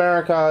from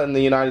America and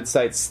the United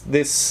States,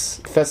 this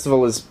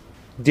festival is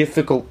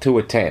difficult to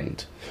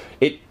attend.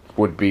 It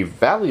would be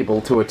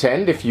valuable to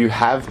attend if you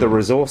have the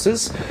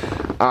resources,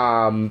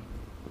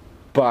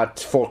 but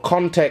for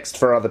context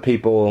for other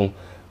people,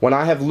 when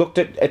I have looked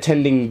at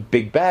attending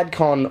Big Bad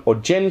Con or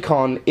Gen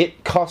Con,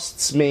 it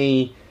costs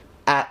me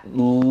at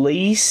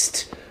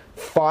least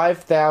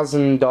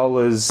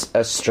 $5,000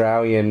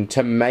 Australian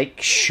to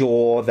make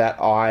sure that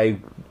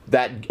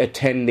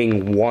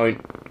attending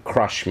won't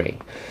crush me.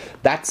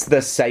 That's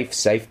the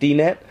safety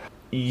net.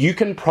 You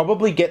can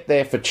probably get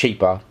there for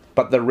cheaper,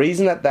 but the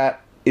reason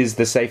that is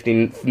the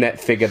safety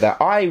net figure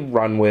that I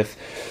run with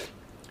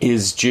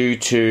is due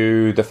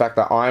to the fact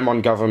that I'm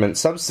on government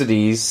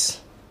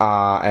subsidies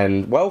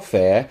and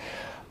welfare.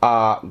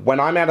 When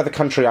I'm out of the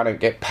country, I don't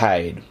get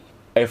paid.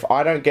 If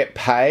I don't get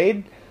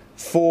paid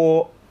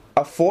for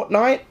a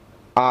fortnight,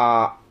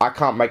 I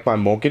can't make my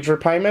mortgage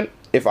repayment.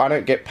 If I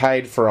don't get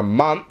paid for a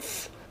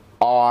month,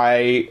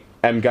 I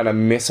am going to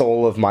miss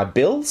all of my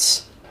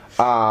bills.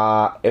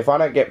 If I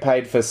don't get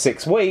paid for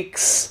 6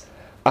 weeks,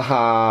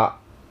 I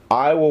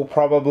will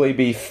probably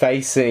be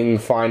facing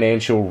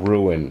financial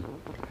ruin,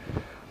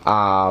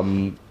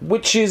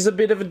 which is a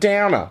bit of a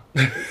downer.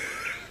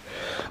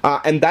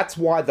 And that's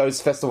why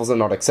those festivals are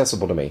not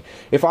accessible to me.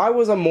 If I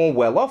was a more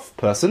well-off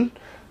person,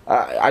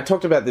 I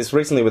talked about this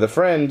recently with a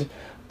friend,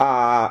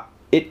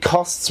 it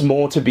costs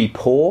more to be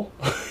poor.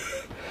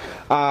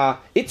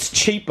 It's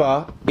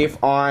cheaper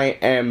if I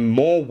am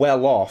more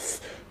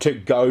well-off to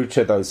go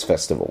to those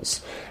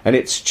festivals. And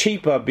it's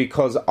cheaper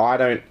because I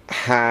don't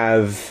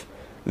have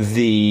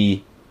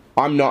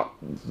I'm not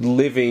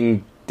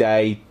living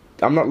day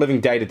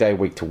to day,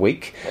 week to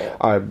week.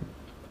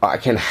 I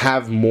can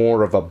have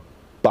more of a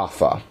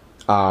buffer.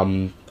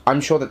 I I'm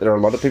sure that there are a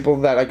lot of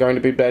people that are going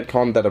to be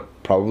BadCon that are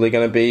probably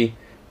going to be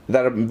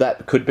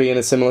that could be in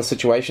a similar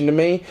situation to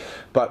me,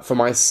 but for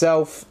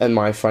myself and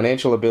my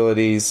financial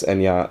abilities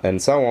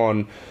and so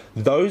on,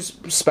 those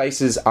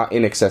spaces are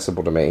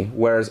inaccessible to me.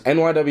 Whereas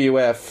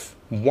NYWF,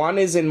 1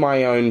 is in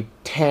my own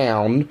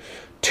town,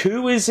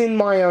 2 is in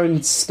my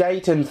own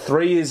state, and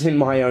 3 is in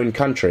my own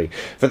country.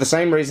 For the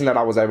same reason that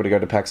I was able to go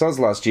to PAX Oz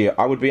last year,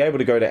 I would be able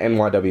to go to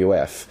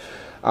NYWF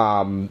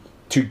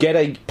to get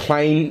a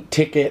plane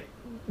ticket.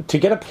 To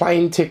get a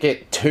plane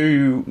ticket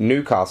to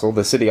Newcastle,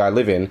 the city I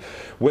live in,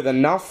 with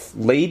enough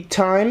lead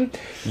time,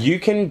 you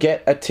can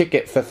get a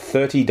ticket for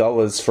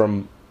 $30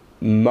 from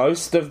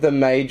most of the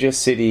major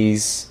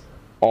cities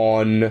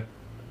on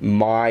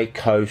my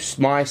coast,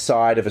 my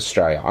side of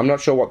Australia. I'm not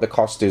sure what the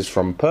cost is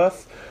from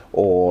Perth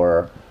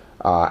or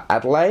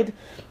Adelaide,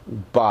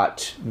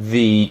 but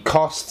the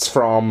costs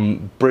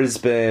from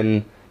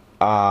Brisbane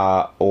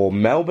or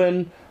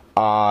Melbourne,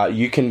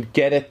 you can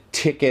get a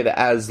ticket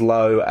as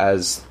low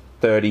as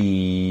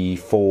 $34,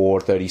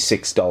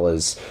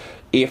 $36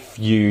 if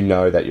you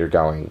know that you're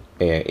going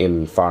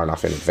in far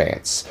enough in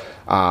advance.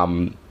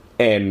 And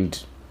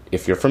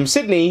if you're from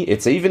Sydney,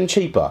 it's even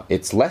cheaper.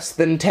 It's less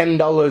than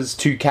 $10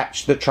 to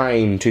catch the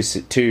train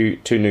to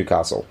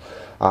Newcastle.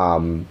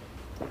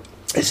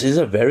 This is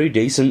a very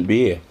decent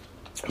beer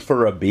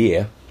for a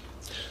beer.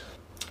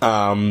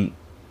 And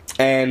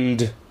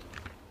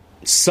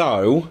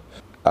so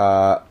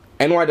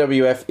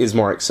NYWF is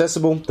more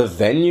accessible, the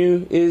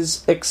venue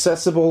is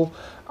accessible,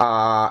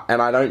 and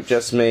I don't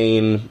just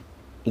mean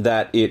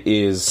that it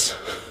is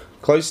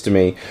close to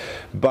me,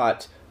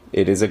 but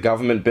it is a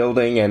government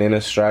building, and in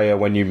Australia,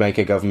 when you make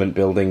a government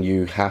building,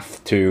 you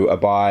have to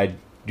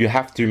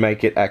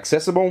make it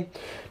accessible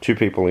to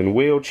people in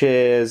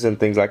wheelchairs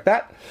and things like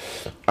that.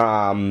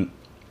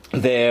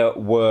 There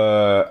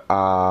were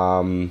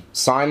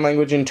sign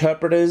language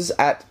interpreters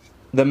at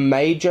the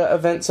major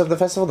events of the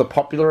festival, the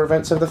popular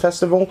events of the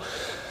festival.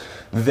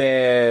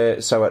 I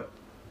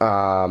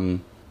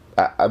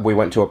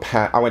went to a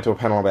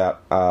panel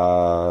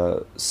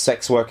about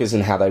sex workers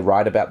and how they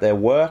write about their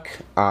work,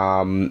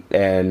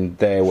 and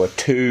there were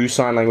 2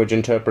 sign language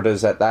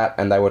interpreters at that,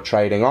 and they were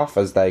trading off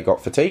as they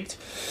got fatigued.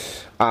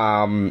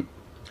 And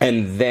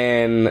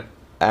then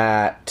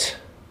at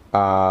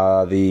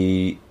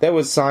there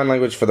was sign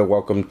language for the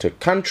Welcome to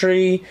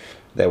Country.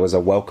 There was a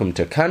Welcome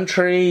to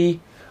Country.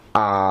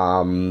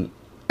 Also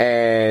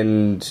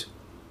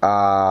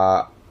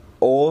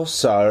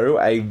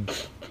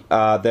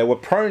there were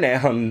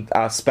pronoun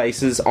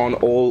spaces on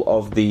all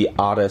of the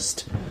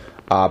artist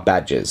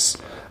badges.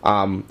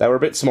 They were a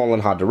bit small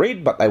and hard to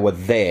read, but they were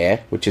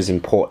there, which is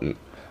important.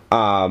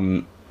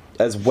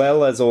 As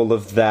well as all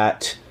of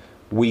that,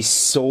 we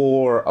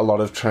saw a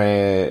lot of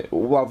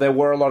there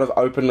were a lot of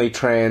openly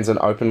trans and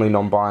openly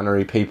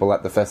non-binary people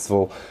at the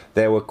festival.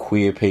 There were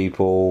queer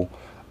people.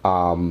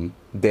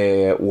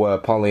 There were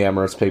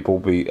polyamorous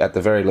people, at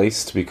the very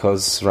least,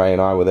 because Ray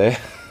and I were there.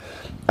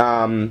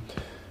 And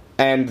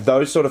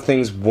those sort of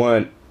things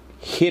weren't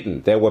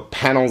hidden. There were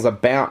panels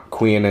about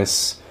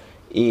queerness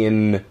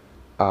in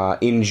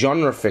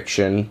genre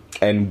fiction,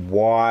 and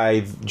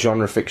why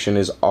genre fiction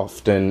is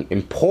often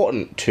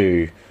important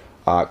to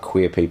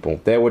queer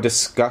people. There were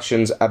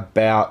discussions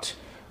about...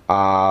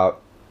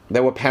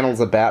 there were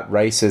panels about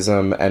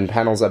racism, and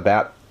panels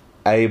about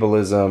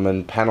ableism,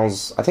 and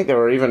panels... I think there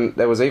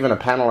was even a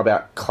panel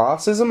about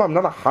classism. I'm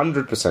not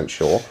 100%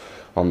 sure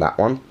on that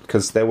one,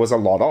 because there was a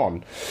lot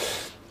on.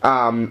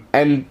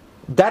 And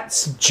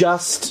that's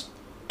just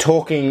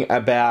talking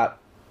about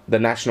the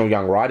National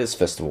Young Writers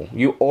Festival.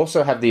 You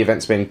also have the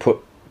events being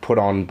put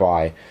on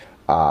by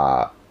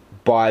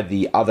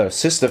the other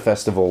sister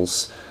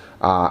festivals,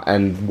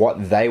 and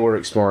what they were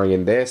exploring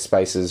in their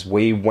spaces.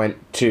 We went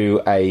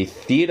to a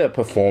theatre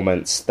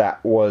performance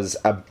that was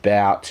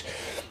about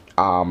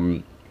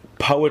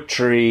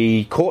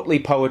poetry, courtly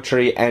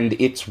poetry, and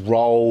its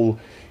role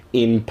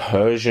in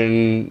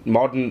Persian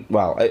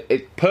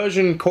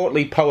Persian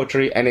courtly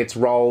poetry and its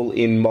role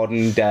in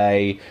modern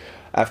day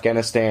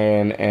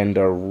Afghanistan and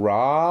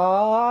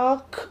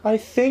Iraq, I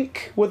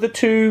think, were the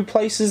 2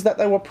 places that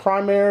they were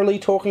primarily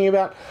talking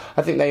about.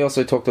 I think they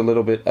also talked a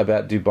little bit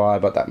about Dubai,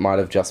 but that might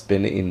have just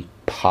been in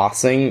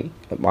passing.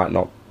 It might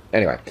not.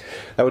 Anyway,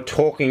 they were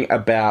talking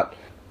about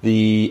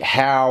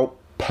how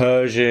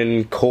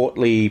Persian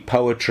courtly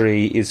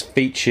poetry is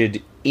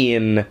featured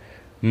in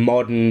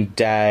modern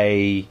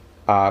day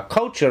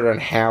culture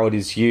and how it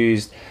is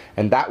used,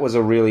 and that was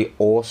a really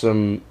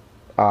awesome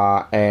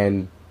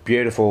and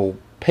beautiful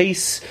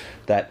piece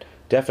that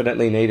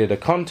definitely needed a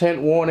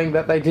content warning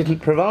that they didn't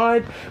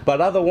provide, but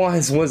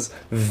otherwise was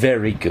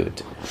very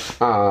good.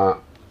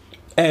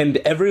 And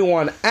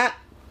everyone at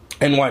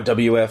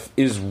NYWF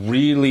is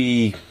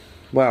really,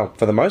 well,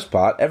 for the most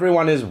part,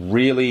 everyone is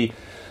really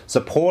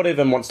supportive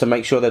and wants to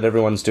make sure that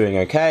everyone's doing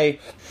okay.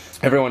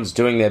 Everyone's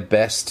doing their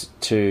best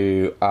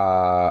to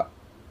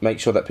make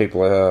sure that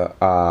people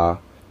are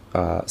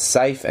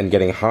safe and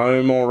getting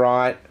home all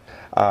right.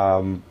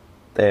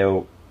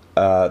 There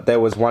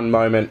was one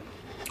moment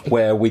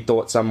where we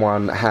thought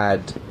someone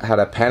had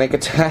a panic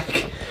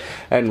attack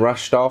and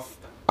rushed off,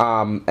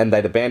 and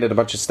they'd abandoned a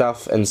bunch of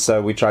stuff, and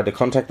so we tried to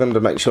contact them to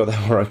make sure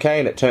they were okay,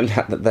 and it turned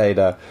out that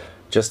they'd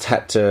just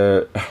had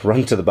to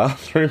run to the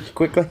bathroom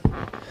quickly,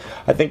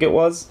 I think it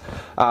was,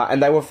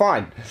 and they were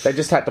fine. They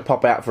just had to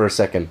pop out for a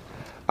second,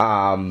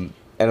 and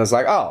I was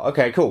like, oh,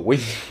 okay, cool. We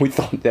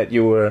thought that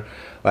you were,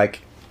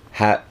 like,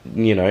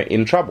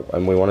 in trouble,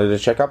 and we wanted to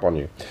check up on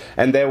you.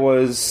 And there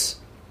was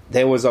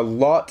a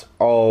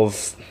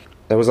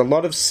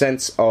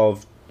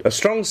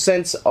strong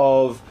sense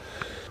of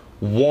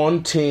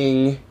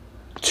wanting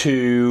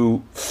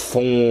to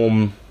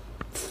form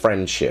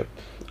friendship,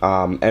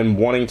 and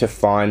wanting to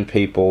find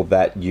people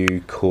that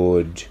you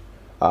could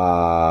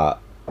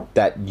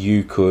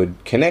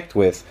connect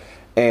with,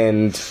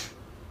 and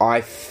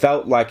I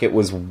felt like it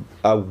was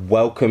a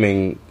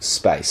welcoming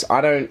space.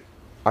 I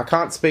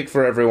can't speak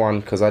for everyone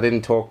because I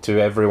didn't talk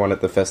to everyone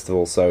at the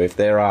festival, so if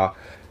there are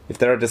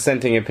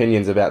dissenting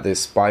opinions about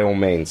this, by all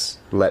means,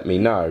 let me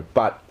know.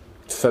 But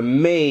for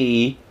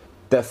me,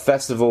 the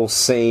festival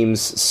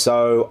seems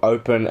so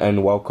open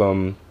and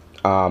welcome,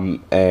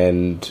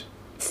 and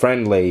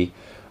friendly,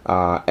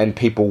 and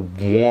people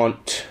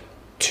want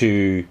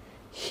to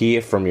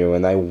hear from you,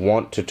 and they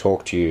want to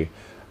talk to you,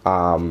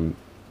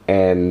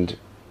 and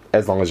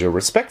as long as you're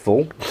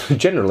respectful,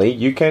 generally,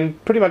 you can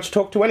pretty much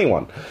talk to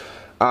anyone,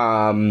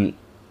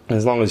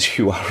 as long as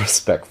you are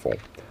respectful.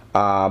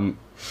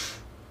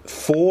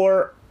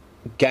 For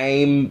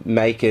game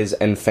makers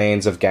and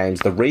fans of games,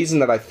 the reason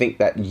that I think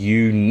that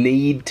you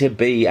need to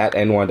be at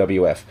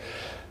NYWF,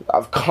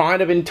 I've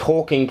kind of been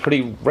talking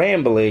pretty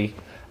rambly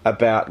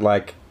about,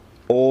 like,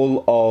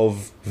 all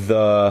of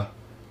the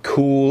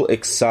cool,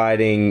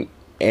 exciting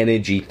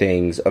energy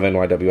things of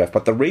NYWF,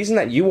 but the reason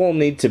that you all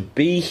need to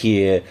be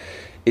here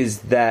is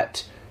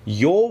that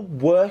you're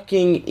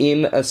working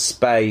in a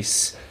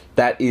space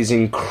that is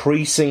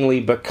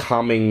increasingly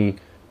becoming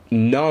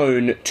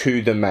known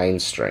to the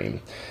mainstream.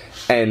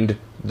 And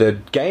the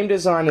game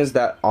designers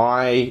that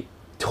I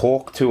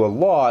talk to a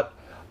lot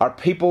are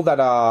people that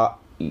are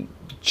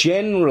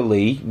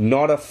generally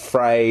not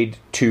afraid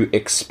to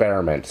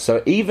experiment.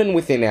 So even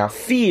within our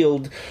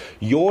field,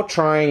 you're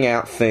trying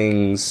out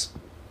things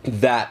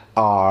that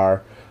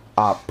are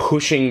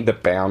pushing the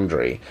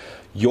boundary.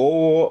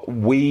 You're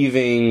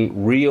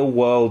weaving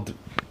real-world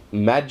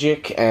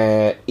magic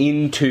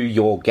into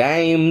your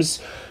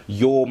games.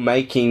 You're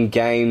making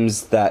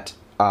games that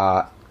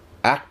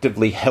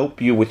actively help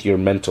you with your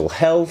mental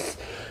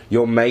health.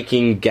 You're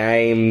making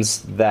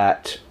games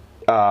that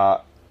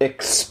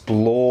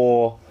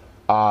explore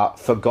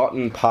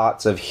forgotten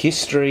parts of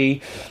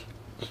history.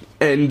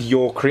 And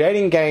you're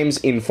creating games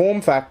in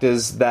form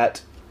factors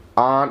that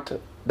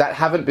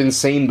haven't been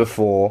seen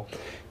before,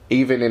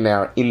 even in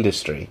our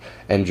industry,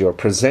 and you're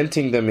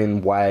presenting them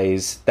in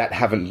ways that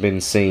haven't been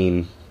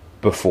seen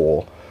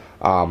before,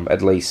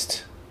 at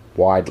least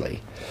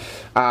widely.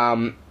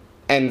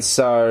 And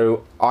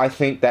so I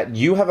think that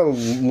you have a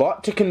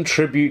lot to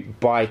contribute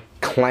by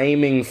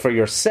claiming for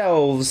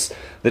yourselves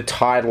the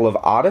title of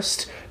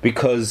artist,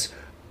 because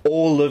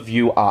all of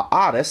you are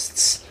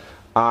artists,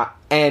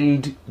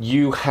 and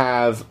you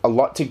have a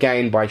lot to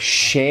gain by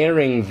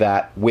sharing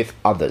that with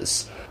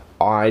others.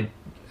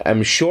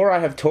 I'm sure I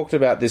have talked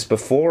about this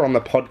before on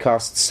the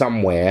podcast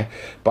somewhere,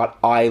 but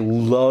I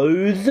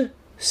loathe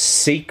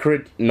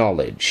secret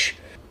knowledge.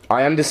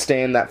 I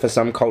understand that for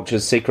some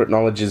cultures, secret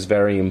knowledge is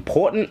very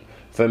important.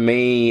 For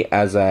me,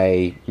 as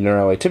a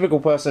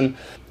neuroatypical person,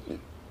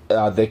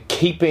 the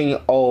keeping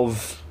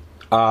of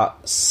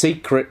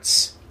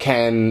secrets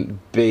can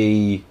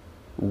be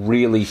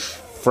really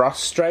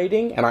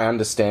frustrating, and I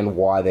understand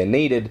why they're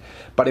needed,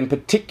 but in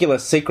particular,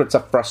 secrets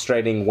are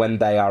frustrating when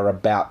they are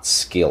about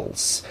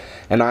skills.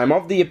 And I'm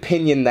of the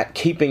opinion that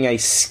keeping a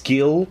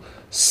skill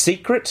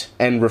secret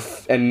and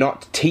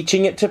not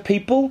teaching it to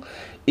people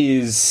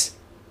is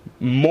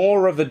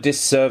more of a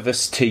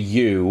disservice to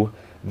you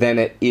than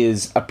it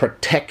is a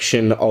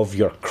protection of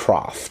your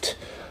craft.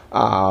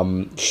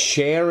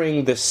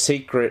 Sharing the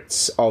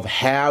secrets of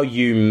how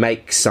you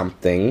make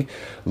something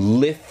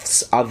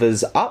lifts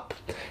others up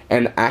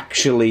and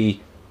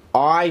actually,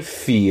 I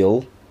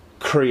feel,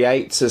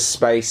 creates a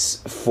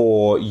space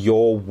for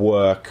your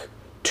work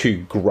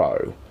to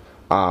grow.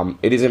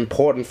 It is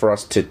important for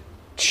us to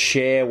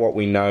share what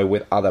we know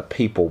with other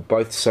people,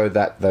 both so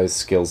that those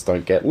skills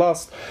don't get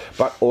lost,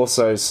 but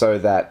also so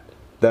that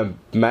the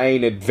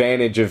main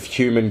advantage of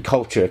human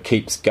culture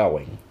keeps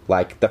going.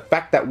 Like, the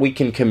fact that we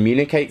can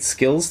communicate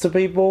skills to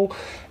people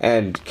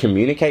and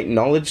communicate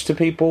knowledge to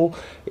people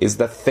is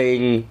the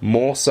thing,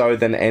 more so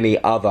than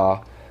any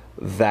other,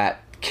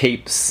 that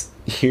keeps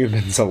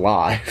humans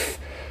alive.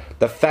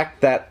 The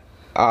fact that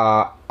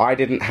I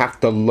didn't have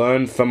to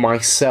learn for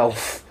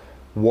myself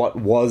what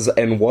was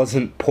and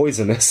wasn't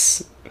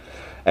poisonous,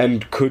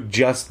 and could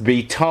just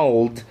be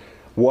told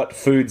what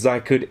foods I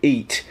could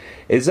eat,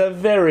 is a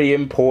very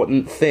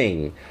important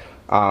thing,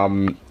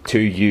 to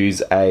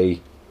use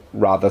a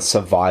rather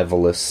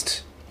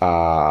survivalist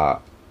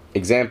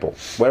example.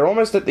 We're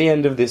almost at the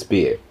end of this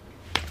beer.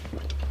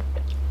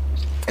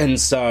 And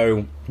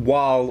so,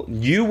 while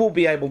you will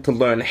be able to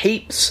learn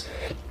heaps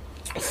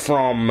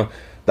from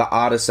the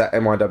artists at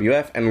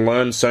NYWF and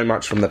learn so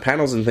much from the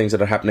panels and things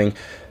that are happening,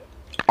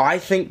 I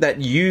think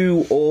that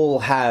you all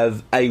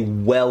have a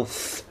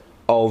wealth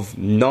of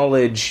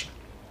knowledge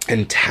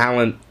and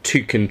talent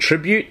to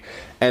contribute,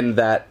 and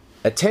that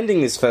attending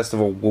this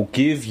festival will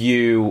give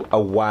you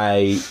a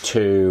way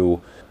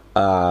to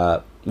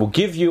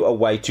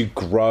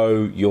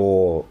grow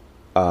your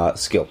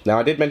skill. Now,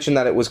 I did mention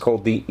that it was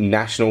called the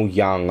National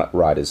Young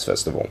Writers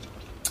Festival.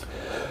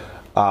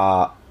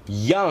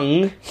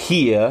 Young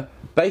here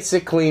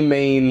basically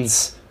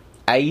means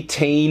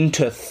 18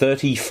 to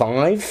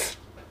 35,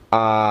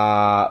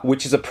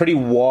 which is a pretty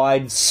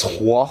wide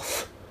swathe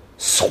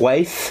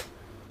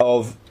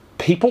of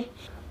people,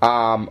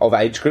 of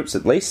age groups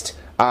at least.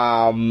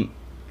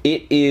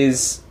 It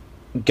is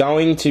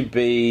going to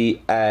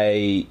be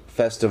a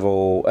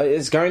festival.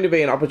 It's going to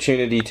be an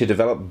opportunity to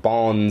develop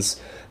bonds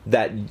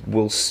that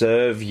will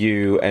serve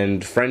you,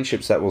 and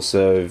friendships that will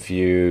serve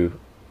you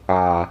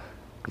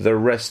the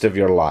rest of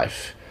your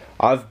life.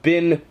 I've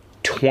been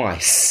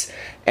twice,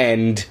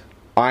 and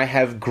I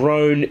have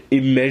grown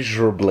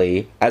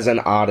immeasurably as an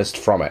artist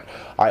from it.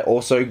 I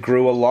also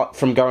grew a lot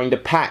from going to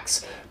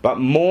PAX, but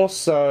more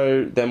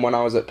so than when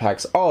I was at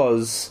PAX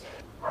Oz,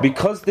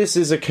 because this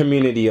is a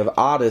community of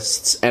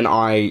artists, and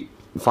I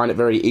find it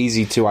very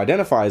easy to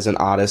identify as an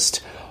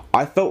artist,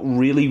 I felt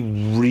really,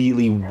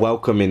 really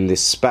welcome in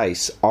this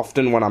space.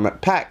 Often when I'm at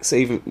PAX,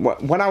 even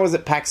when I was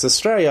at PAX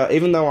Australia,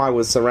 even though I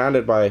was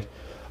surrounded by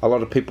a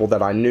lot of people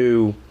that I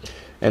knew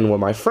and were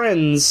my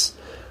friends,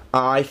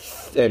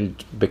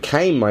 and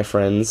became my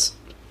friends,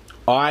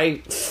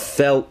 I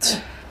felt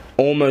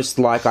almost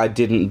like I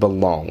didn't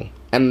belong.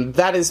 And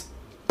that is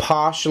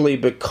partially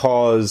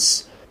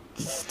because,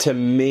 to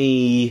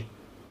me,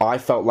 I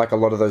felt like a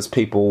lot of those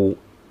people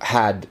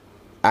had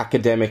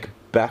academic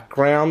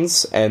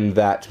backgrounds, and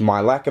that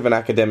my lack of an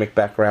academic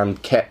background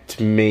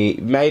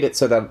made it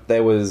so that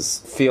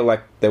feel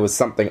like there was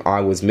something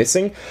I was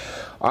missing.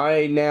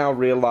 I now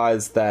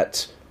realize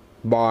that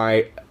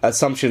my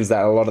assumptions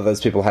that a lot of those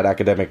people had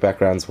academic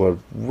backgrounds were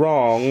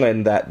wrong,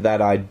 and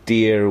that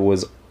idea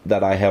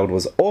that I held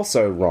was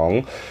also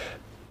wrong.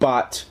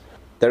 But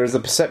there is a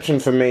perception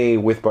for me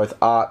with both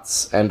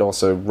arts and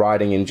also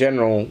writing in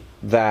general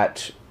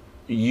that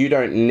you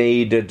don't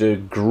need a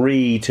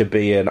degree to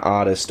be an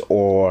artist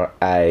or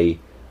a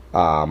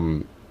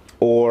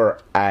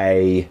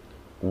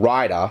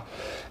writer,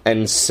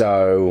 and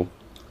so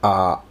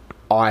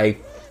I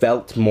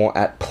felt more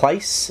at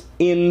place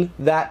in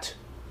that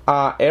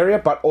area,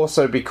 but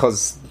also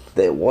because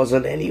there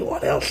wasn't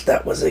anyone else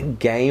that was a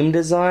game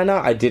designer,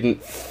 I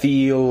didn't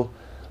feel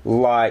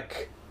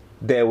like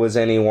there was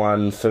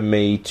anyone for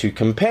me to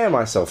compare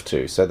myself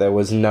to. So there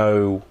wasn't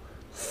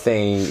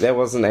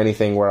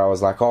anything where I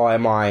was like,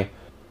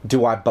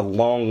 do I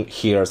belong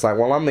here? It's like,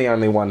 well, I'm the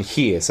only one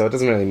here, so it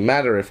doesn't really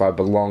matter if I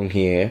belong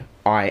here.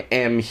 I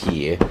am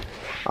here.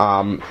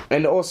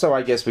 And also,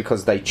 I guess,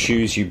 because they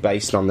choose you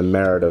based on the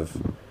merit of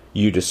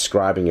you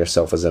describing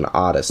yourself as an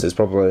artist is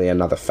probably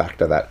another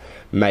factor that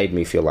made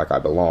me feel like I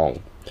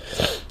belong.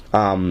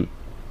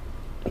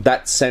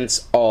 That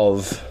sense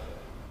of,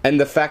 and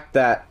the fact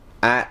that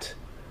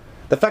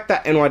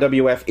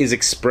NYWF is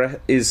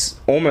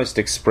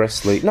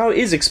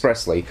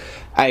expressly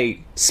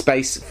a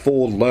space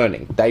for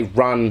learning. They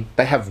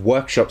have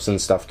workshops and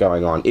stuff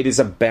going on. It is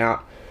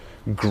about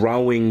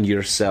growing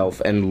yourself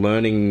and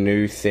learning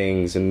new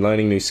things and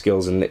learning new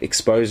skills and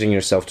exposing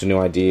yourself to new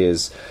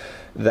ideas,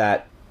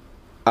 that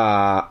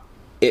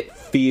it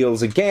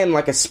feels again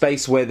like a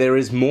space where there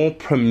is more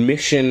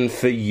permission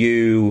for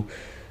you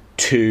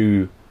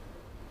to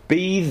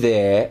be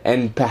there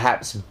and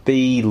perhaps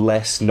be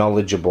less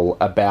knowledgeable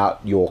about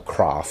your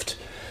craft,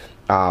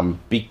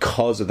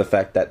 because of the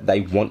fact that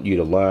they want you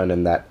to learn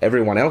and that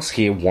everyone else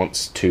here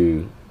wants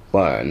to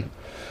learn.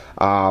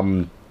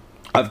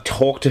 I've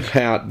talked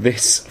about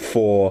this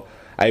for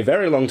a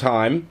very long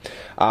time,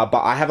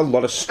 but I have a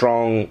lot of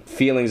strong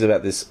feelings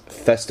about this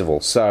festival.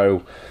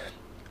 So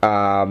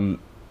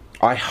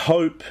I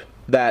hope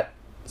that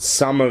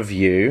some of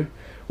you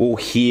will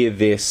hear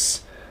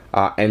this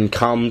and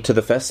come to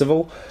the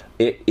festival.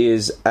 It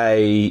is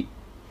a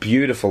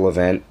beautiful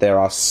event. There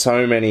are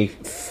so many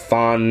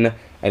fun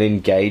and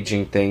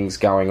engaging things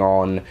going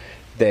on.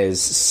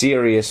 There's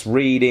serious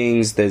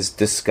readings, there's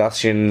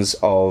discussions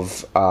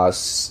of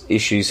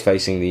issues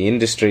facing the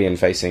industry and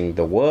facing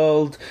the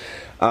world,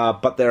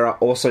 but there are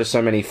also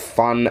so many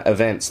fun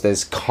events.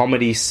 There's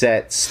comedy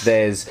sets,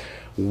 there's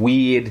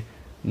weird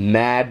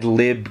Mad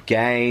Lib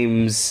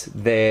games,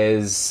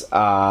 there's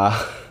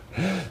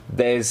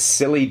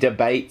silly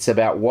debates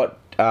about what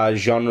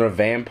genre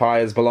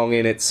vampires belong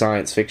in. It's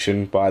science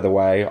fiction, by the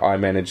way. I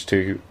managed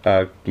to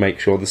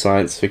make sure the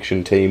science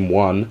fiction team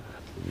won.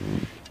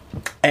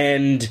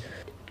 And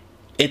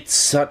it's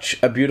such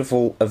a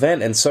beautiful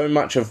event, and so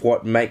much of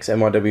what makes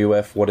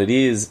NYWF what it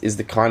is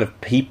the kind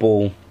of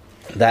people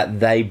that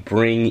they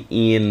bring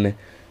in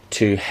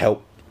to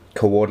help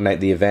coordinate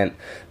the event,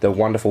 the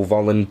wonderful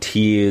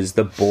volunteers,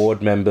 the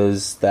board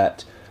members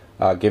that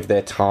give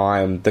their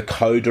time, the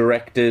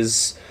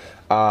co-directors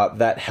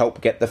that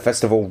help get the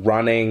festival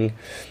running,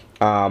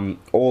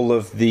 all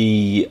of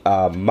the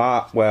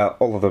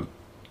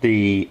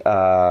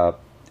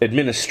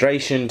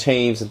administration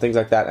teams and things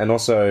like that, and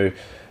also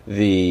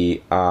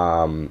the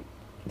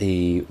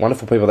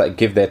wonderful people that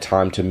give their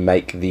time to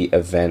make the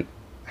event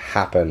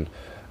happen.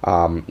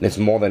 It's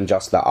more than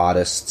just the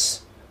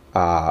artists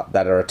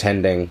that are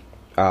attending.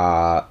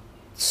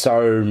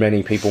 So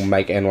many people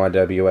make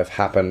NYWF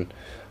happen.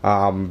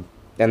 And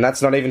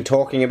that's not even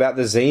talking about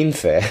the Zine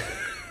Fair.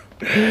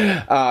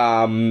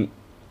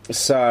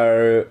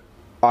 So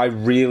I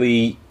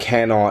really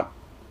cannot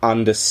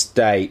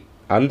overstate.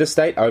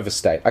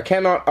 I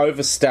cannot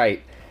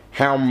overstate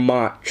how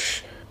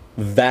much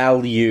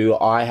value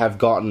I have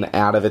gotten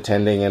out of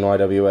attending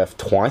NYWF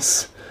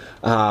twice,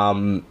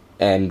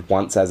 and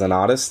once as an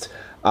artist.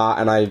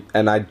 And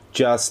I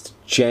just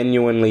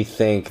genuinely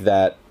think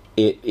that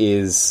it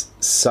is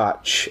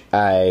such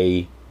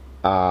a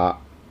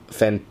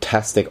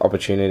fantastic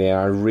opportunity, and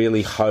I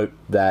really hope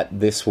that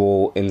this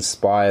will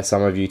inspire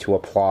some of you to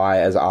apply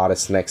as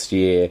artists next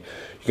year.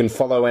 You can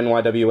follow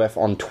NYWF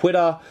on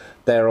Twitter.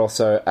 They're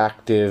also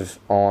active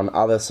on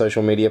other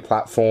social media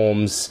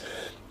platforms.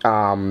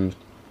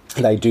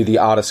 They do the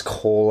artist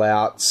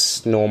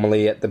call-outs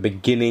normally at the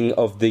beginning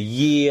of the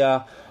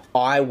year.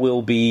 I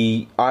will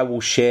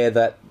share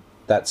that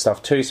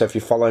stuff too, so if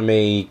you follow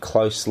me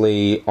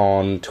closely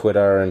on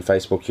Twitter and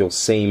Facebook, you'll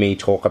see me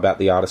talk about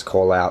the artist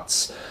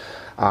call-outs.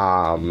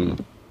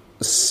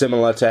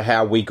 Similar to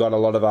how we got a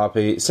lot of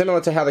RP,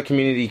 similar to how the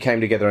community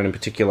came together, and in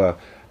particular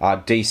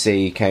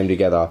DC came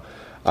together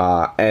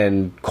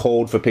and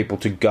called for people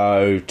to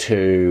go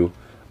to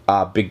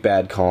Big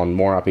Bad Con,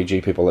 more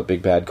RPG people at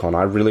Big Bad Con.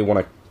 I really want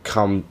to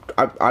come.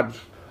 I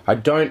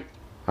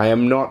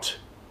am not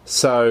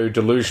so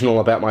delusional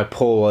about my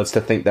pool as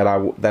to think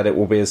that it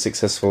will be as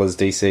successful as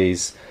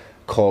DC's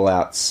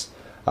call-outs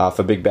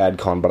for Big Bad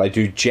Con, but I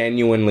do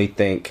genuinely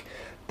think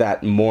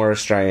that more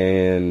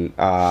Australian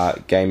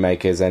game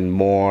makers and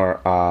more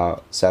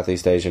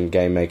Southeast Asian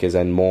game makers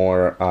and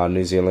more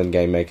New Zealand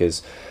game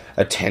makers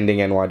attending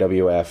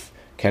NYWF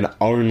can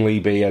only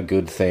be a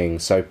good thing.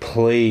 So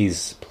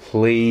please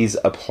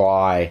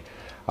apply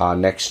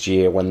next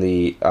year when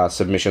the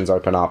submissions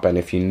open up, and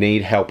if you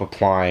need help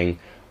applying,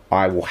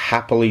 I will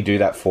happily do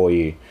that for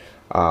you.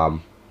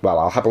 I'll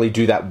happily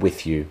do that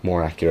with you,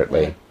 more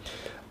accurately.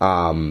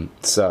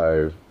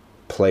 So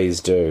please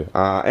do.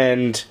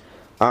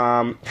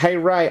 Hey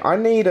Ray, I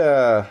need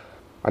a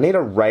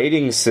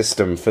rating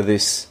system for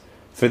this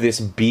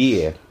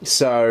beer.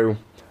 So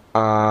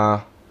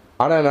I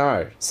don't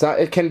know. So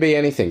it can be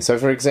anything. So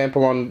for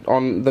example,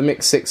 on the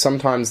Mix 6,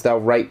 sometimes they'll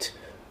rate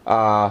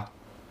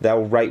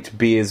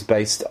beers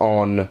based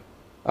on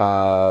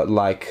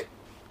like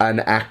an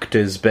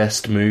actor's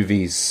best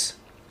movies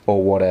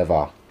or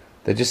whatever.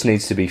 There just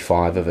needs to be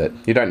 5 of it.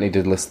 You don't need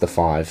to list the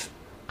 5.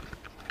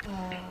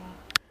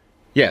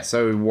 Yeah,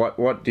 so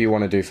what do you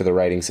want to do for the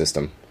rating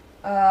system?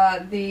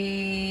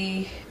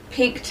 The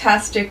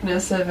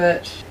pink-tasticness of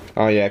it.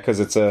 Oh yeah, because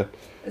it's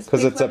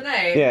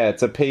lemonade.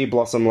 It's a pea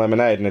blossom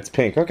lemonade and it's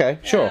pink. Okay,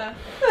 sure.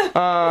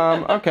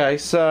 Yeah. Okay,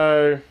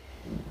 so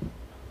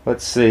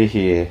let's see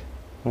here.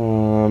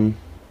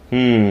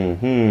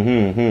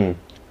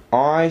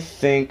 I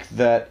think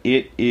that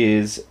it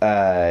is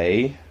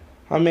a.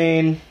 I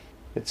mean,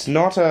 it's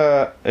not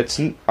a.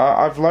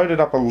 I've loaded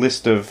up a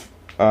list of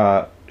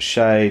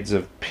shades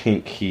of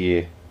pink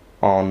here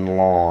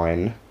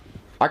online.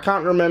 I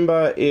can't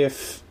remember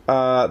if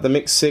the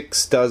Mix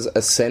 6 does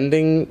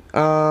ascending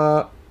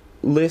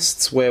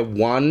lists where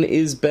 1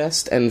 is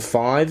best and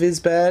 5 is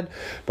bad,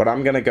 but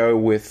I'm going to go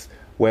with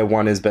where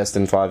 1 is best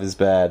and 5 is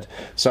bad.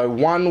 So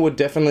 1 would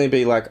definitely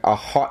be like a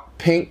hot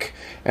pink,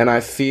 and I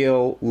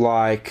feel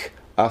like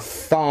a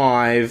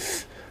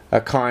 5,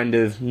 a kind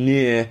of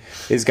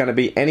is going to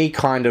be any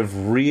kind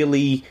of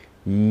really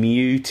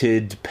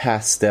muted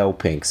pastel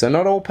pink. So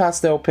not all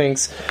pastel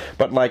pinks,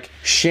 but like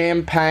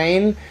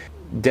champagne,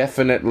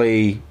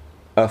 definitely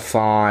a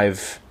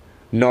 5.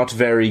 Not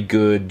very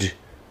good,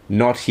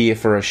 not here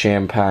for a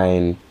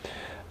champagne.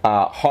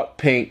 Hot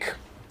pink,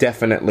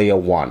 definitely a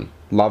 1.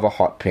 Love a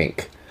hot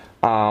pink.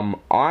 I'm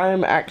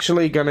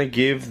actually gonna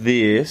give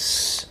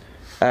this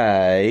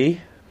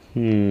a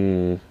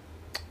I'm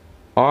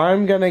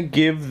gonna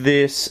give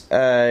this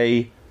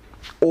a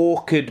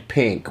orchid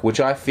pink, which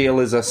I feel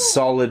is a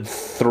solid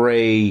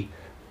 3,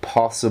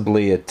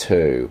 possibly a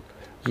 2.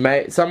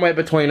 Somewhere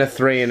between a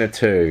 3 and a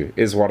 2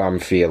 is what I'm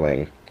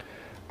feeling.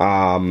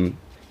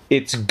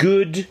 It's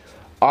good.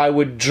 I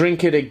would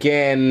drink it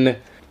again.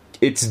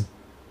 It's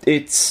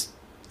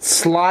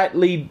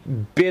slightly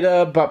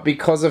bitter, but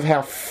because of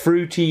how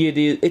fruity it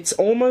is, it's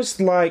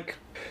almost like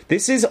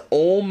this is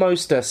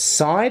almost a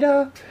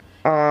cider.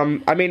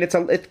 I mean,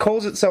 it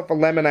calls itself a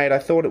lemonade. I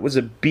thought it was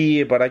a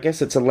beer, but I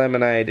guess it's a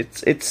lemonade.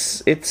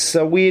 It's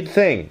a weird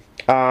thing.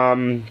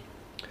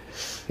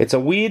 It's a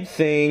weird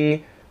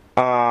thing.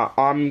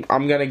 I'm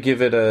gonna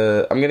give it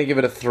a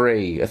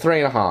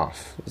 3.5.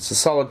 It's a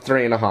solid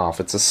 3.5.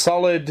 It's a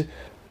solid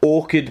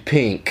orchid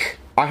pink.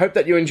 I hope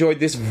that you enjoyed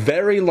this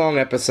very long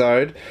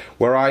episode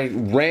where I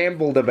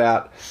rambled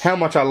about how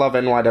much I love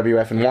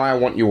NYWF and why I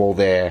want you all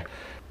there.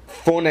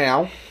 For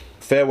now,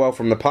 farewell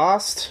from the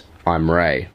past. I'm Ray.